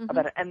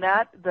about it. And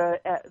that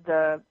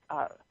the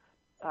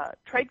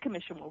Trade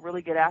Commission will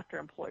really get after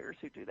employers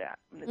who do that.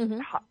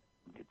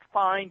 It's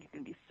fined. You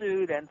can be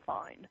sued and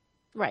fined.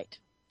 Right.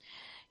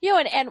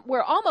 And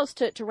we're almost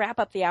to wrap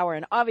up the hour,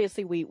 and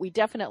obviously we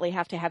definitely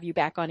have to have you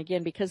back on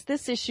again, because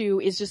this issue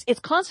is it's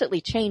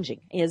constantly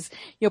changing, is,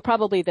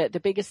 probably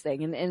the biggest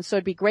thing. And so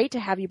it'd be great to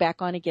have you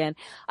back on again.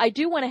 I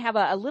do want to have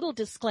a little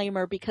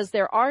disclaimer, because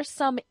there are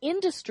some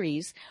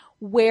industries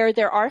where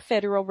there are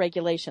federal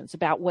regulations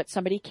about what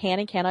somebody can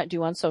and cannot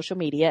do on social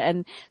media.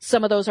 And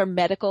some of those are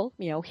medical,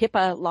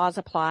 HIPAA laws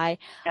apply,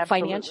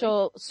 Absolutely.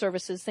 Financial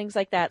services, things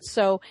like that.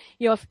 So,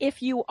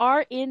 if you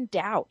are in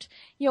doubt,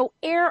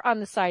 err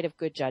on the side of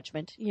good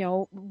judgment,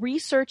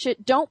 research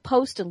it. Don't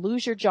post and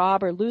lose your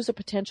job or lose a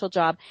potential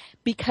job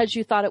because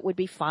you thought it would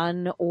be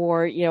fun,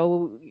 or,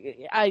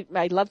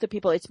 I love the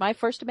people. It's my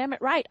First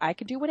Amendment right. I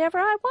can do whatever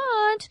I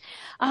want.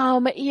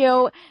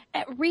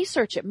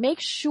 Research it. Make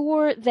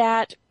sure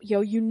that,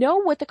 you know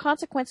what the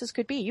consequences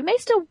could be. You may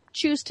still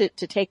choose to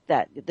take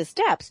the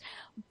steps,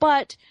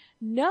 but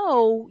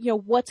know,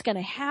 what's going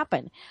to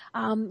happen.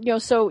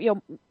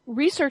 So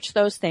research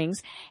those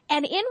things.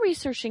 And in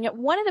researching it,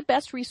 one of the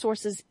best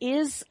resources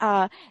is,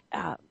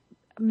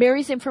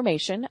 Mary's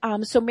information.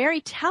 So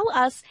Mary, tell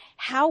us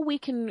how we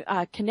can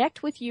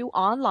connect with you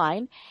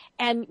online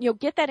and,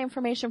 get that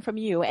information from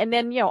you. And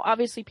then,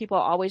 obviously people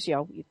always,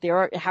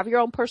 have your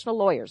own personal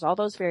lawyers, all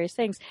those various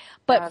things.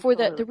 But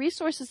Absolutely. For the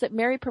resources that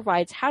Mary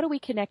provides, how do we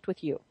connect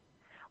with you?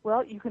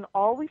 Well, you can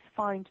always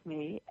find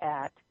me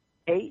at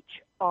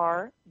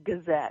HR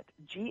Gazette,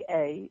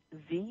 GAZETTE.com.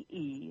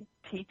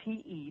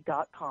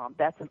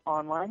 That's an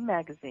online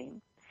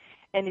magazine.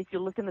 And if you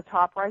look in the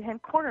top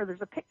right-hand corner,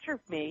 there's a picture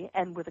of me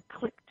and with a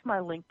click to my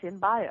LinkedIn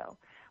bio.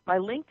 My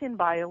LinkedIn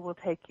bio will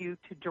take you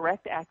to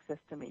direct access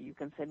to me. You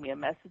can send me a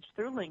message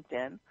through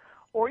LinkedIn,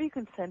 or you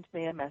can send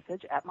me a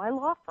message at my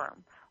law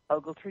firm,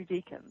 Ogletree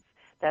Deakins.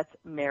 That's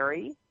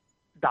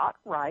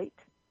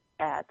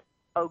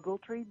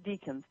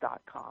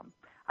mary.wright@ogletreedeakins.com.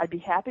 I'd be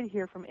happy to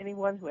hear from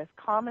anyone who has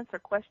comments or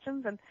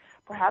questions, and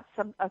perhaps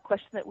a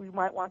question that we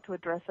might want to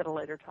address at a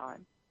later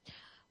time.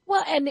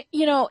 Well, and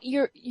your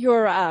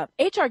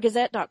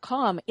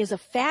hrgazette.com is a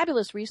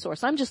fabulous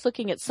resource. I'm just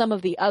looking at some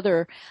of the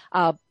other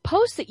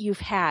posts that you've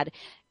had.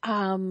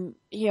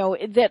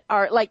 That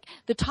are like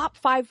the top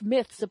 5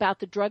 myths about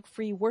the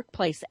Drug-Free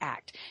Workplace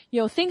Act,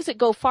 things that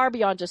go far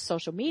beyond just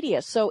social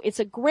media. So it's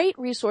a great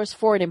resource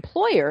for an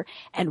employer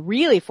and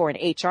really for an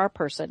HR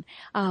person.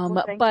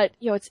 But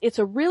it's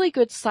a really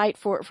good site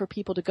for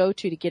people to go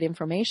to get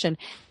information.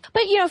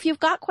 But, if you've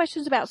got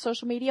questions about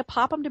social media,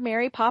 pop them to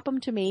Mary, pop them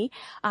to me.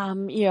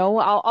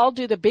 I'll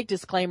do the big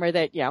disclaimer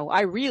that,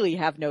 I really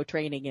have no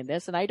training in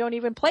this and I don't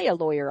even play a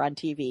lawyer on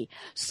TV.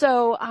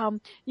 So,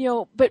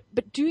 but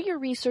do your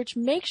research.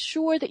 Make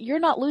sure that you're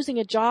not losing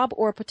a job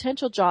or a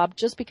potential job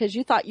just because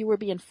you thought you were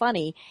being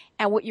funny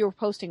and what you were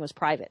posting was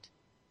private.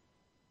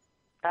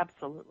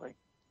 Absolutely.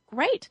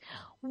 Great.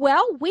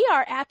 Well, we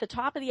are at the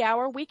top of the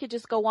hour. We could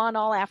just go on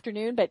all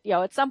afternoon, but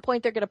at some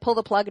point they're going to pull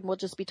the plug and we'll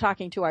just be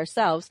talking to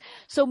ourselves.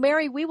 So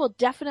Mary, we will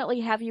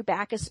definitely have you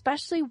back,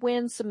 especially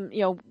when some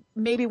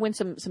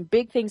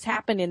big things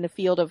happen in the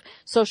field of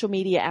social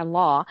media and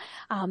law,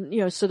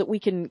 so that we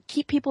can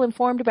keep people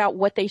informed about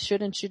what they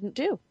should and shouldn't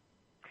do.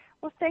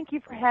 Well, thank you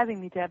for having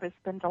me, Deb. It's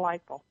been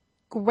delightful.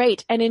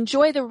 Great. And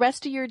enjoy the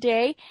rest of your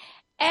day.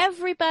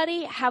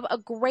 Everybody have a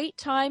great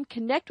time.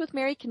 Connect with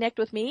Mary, connect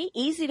with me.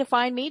 Easy to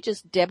find me,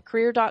 just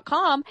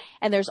debcreer.com,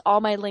 and there's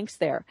all my links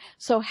there.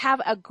 So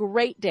have a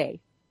great day.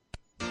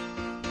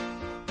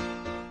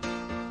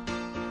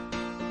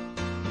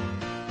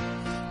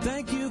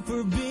 Thank you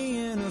for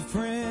being a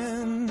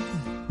friend.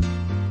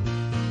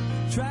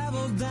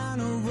 Travel down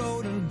a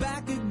road and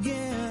back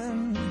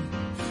again.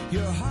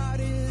 Your heart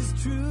is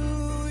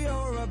true.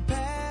 You're a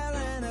pal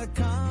and a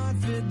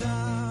confidant.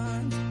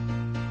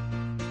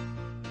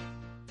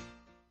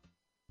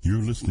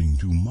 You're listening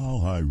to Mile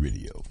High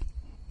Radio.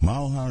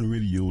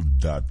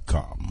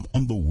 MileHighRadio.com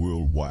on the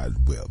World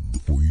Wide Web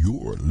for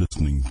your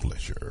listening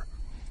pleasure.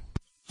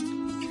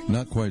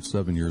 Not quite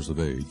 7 years of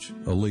age,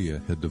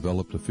 Aaliyah had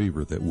developed a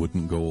fever that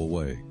wouldn't go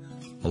away,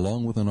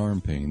 along with an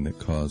arm pain that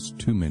caused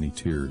too many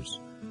tears.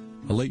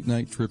 A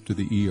late-night trip to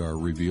the ER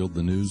revealed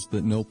the news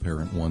that no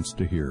parent wants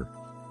to hear.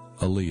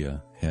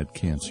 Aaliyah had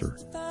cancer,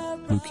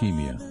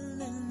 leukemia.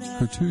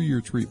 Her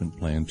 2-year treatment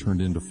plan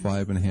turned into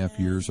 5.5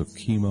 years of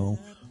chemo,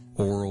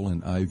 oral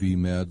and IV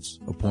meds,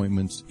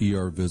 appointments,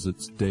 ER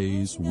visits,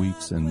 days,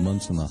 weeks, and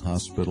months in the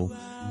hospital,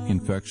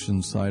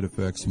 infections, side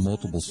effects,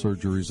 multiple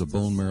surgeries, a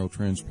bone marrow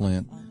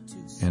transplant,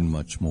 and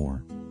much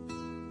more.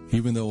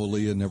 Even though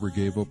Aaliyah never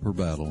gave up her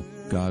battle,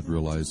 God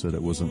realized that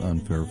it was an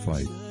unfair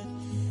fight.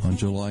 On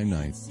July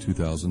 9th,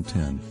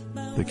 2010,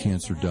 the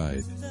cancer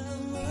died,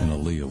 and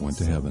Aaliyah went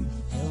to heaven.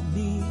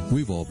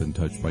 We've all been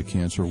touched by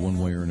cancer one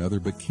way or another,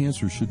 but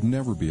cancer should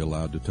never be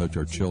allowed to touch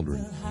our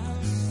children.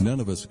 None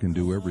of us can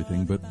do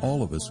everything, but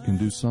all of us can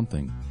do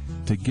something.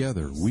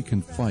 Together, we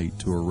can fight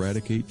to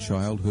eradicate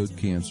childhood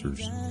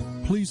cancers.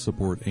 Please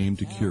support Aim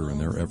to Cure in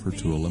their effort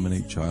to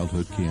eliminate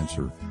childhood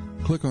cancer.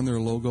 Click on their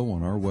logo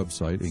on our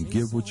website and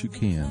give what you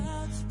can.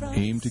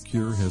 Aim to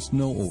Cure has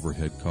no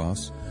overhead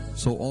costs,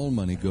 so all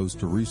money goes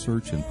to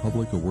research and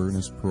public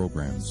awareness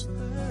programs.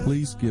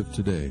 Please give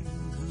today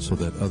so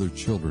that other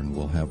children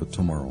will have a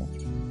tomorrow.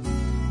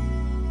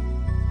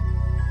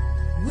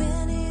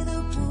 Winnie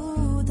the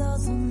Pooh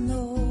doesn't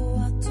know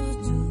what to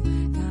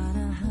do. Got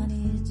a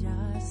honey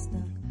jar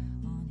stuck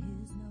on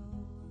his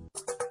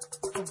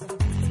nose.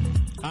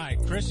 Hi,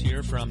 Chris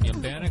here from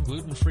Yumbana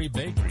Gluten-Free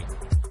Bakery.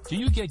 Do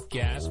you get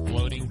gas,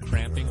 bloating,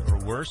 cramping, or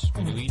worse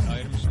when you eat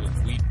items with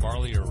wheat,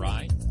 barley, or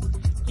rye?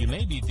 You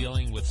may be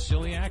dealing with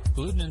celiac,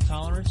 gluten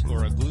intolerance,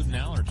 or a gluten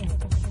allergy.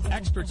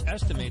 Experts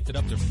estimate that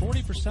up to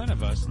 40%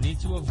 of us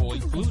need to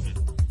avoid gluten.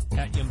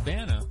 At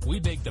Yumbana, we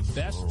bake the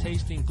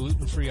best-tasting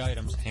gluten-free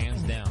items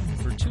hands down.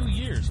 For 2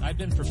 years, I've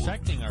been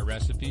perfecting our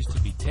recipes to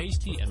be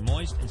tasty and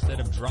moist instead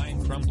of dry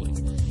and crumbly.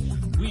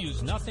 We use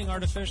use nothing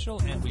artificial,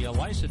 and we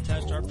ELISA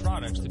test our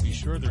products to be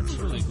sure they're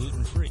truly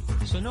gluten-free.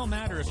 So no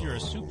matter if you're a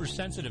super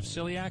sensitive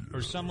celiac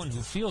or someone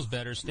who feels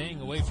better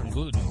staying away from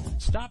gluten,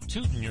 stop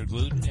tooting your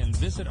gluten and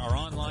visit our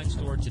online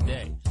store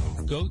today.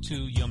 Go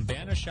to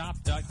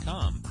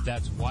YumBanaShop.com.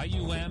 That's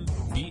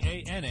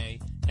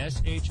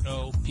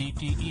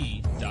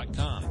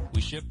YumBanaShoppe.com.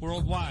 We ship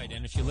worldwide,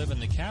 and if you live in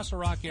the Castle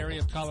Rock area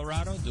of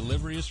Colorado,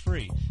 delivery is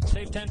free.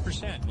 Save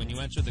 10% when you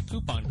enter the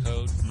coupon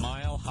code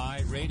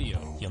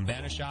MileHighRadio.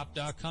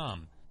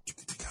 YumBanaShop.com.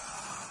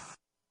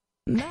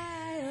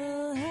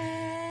 Mile High.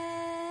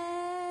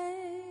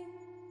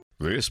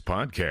 This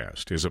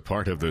podcast is a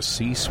part of the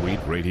C-Suite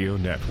Radio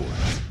Network.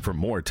 For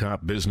more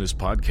top business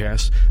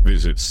podcasts,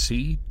 visit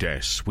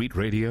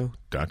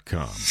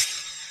c-suiteradio.com.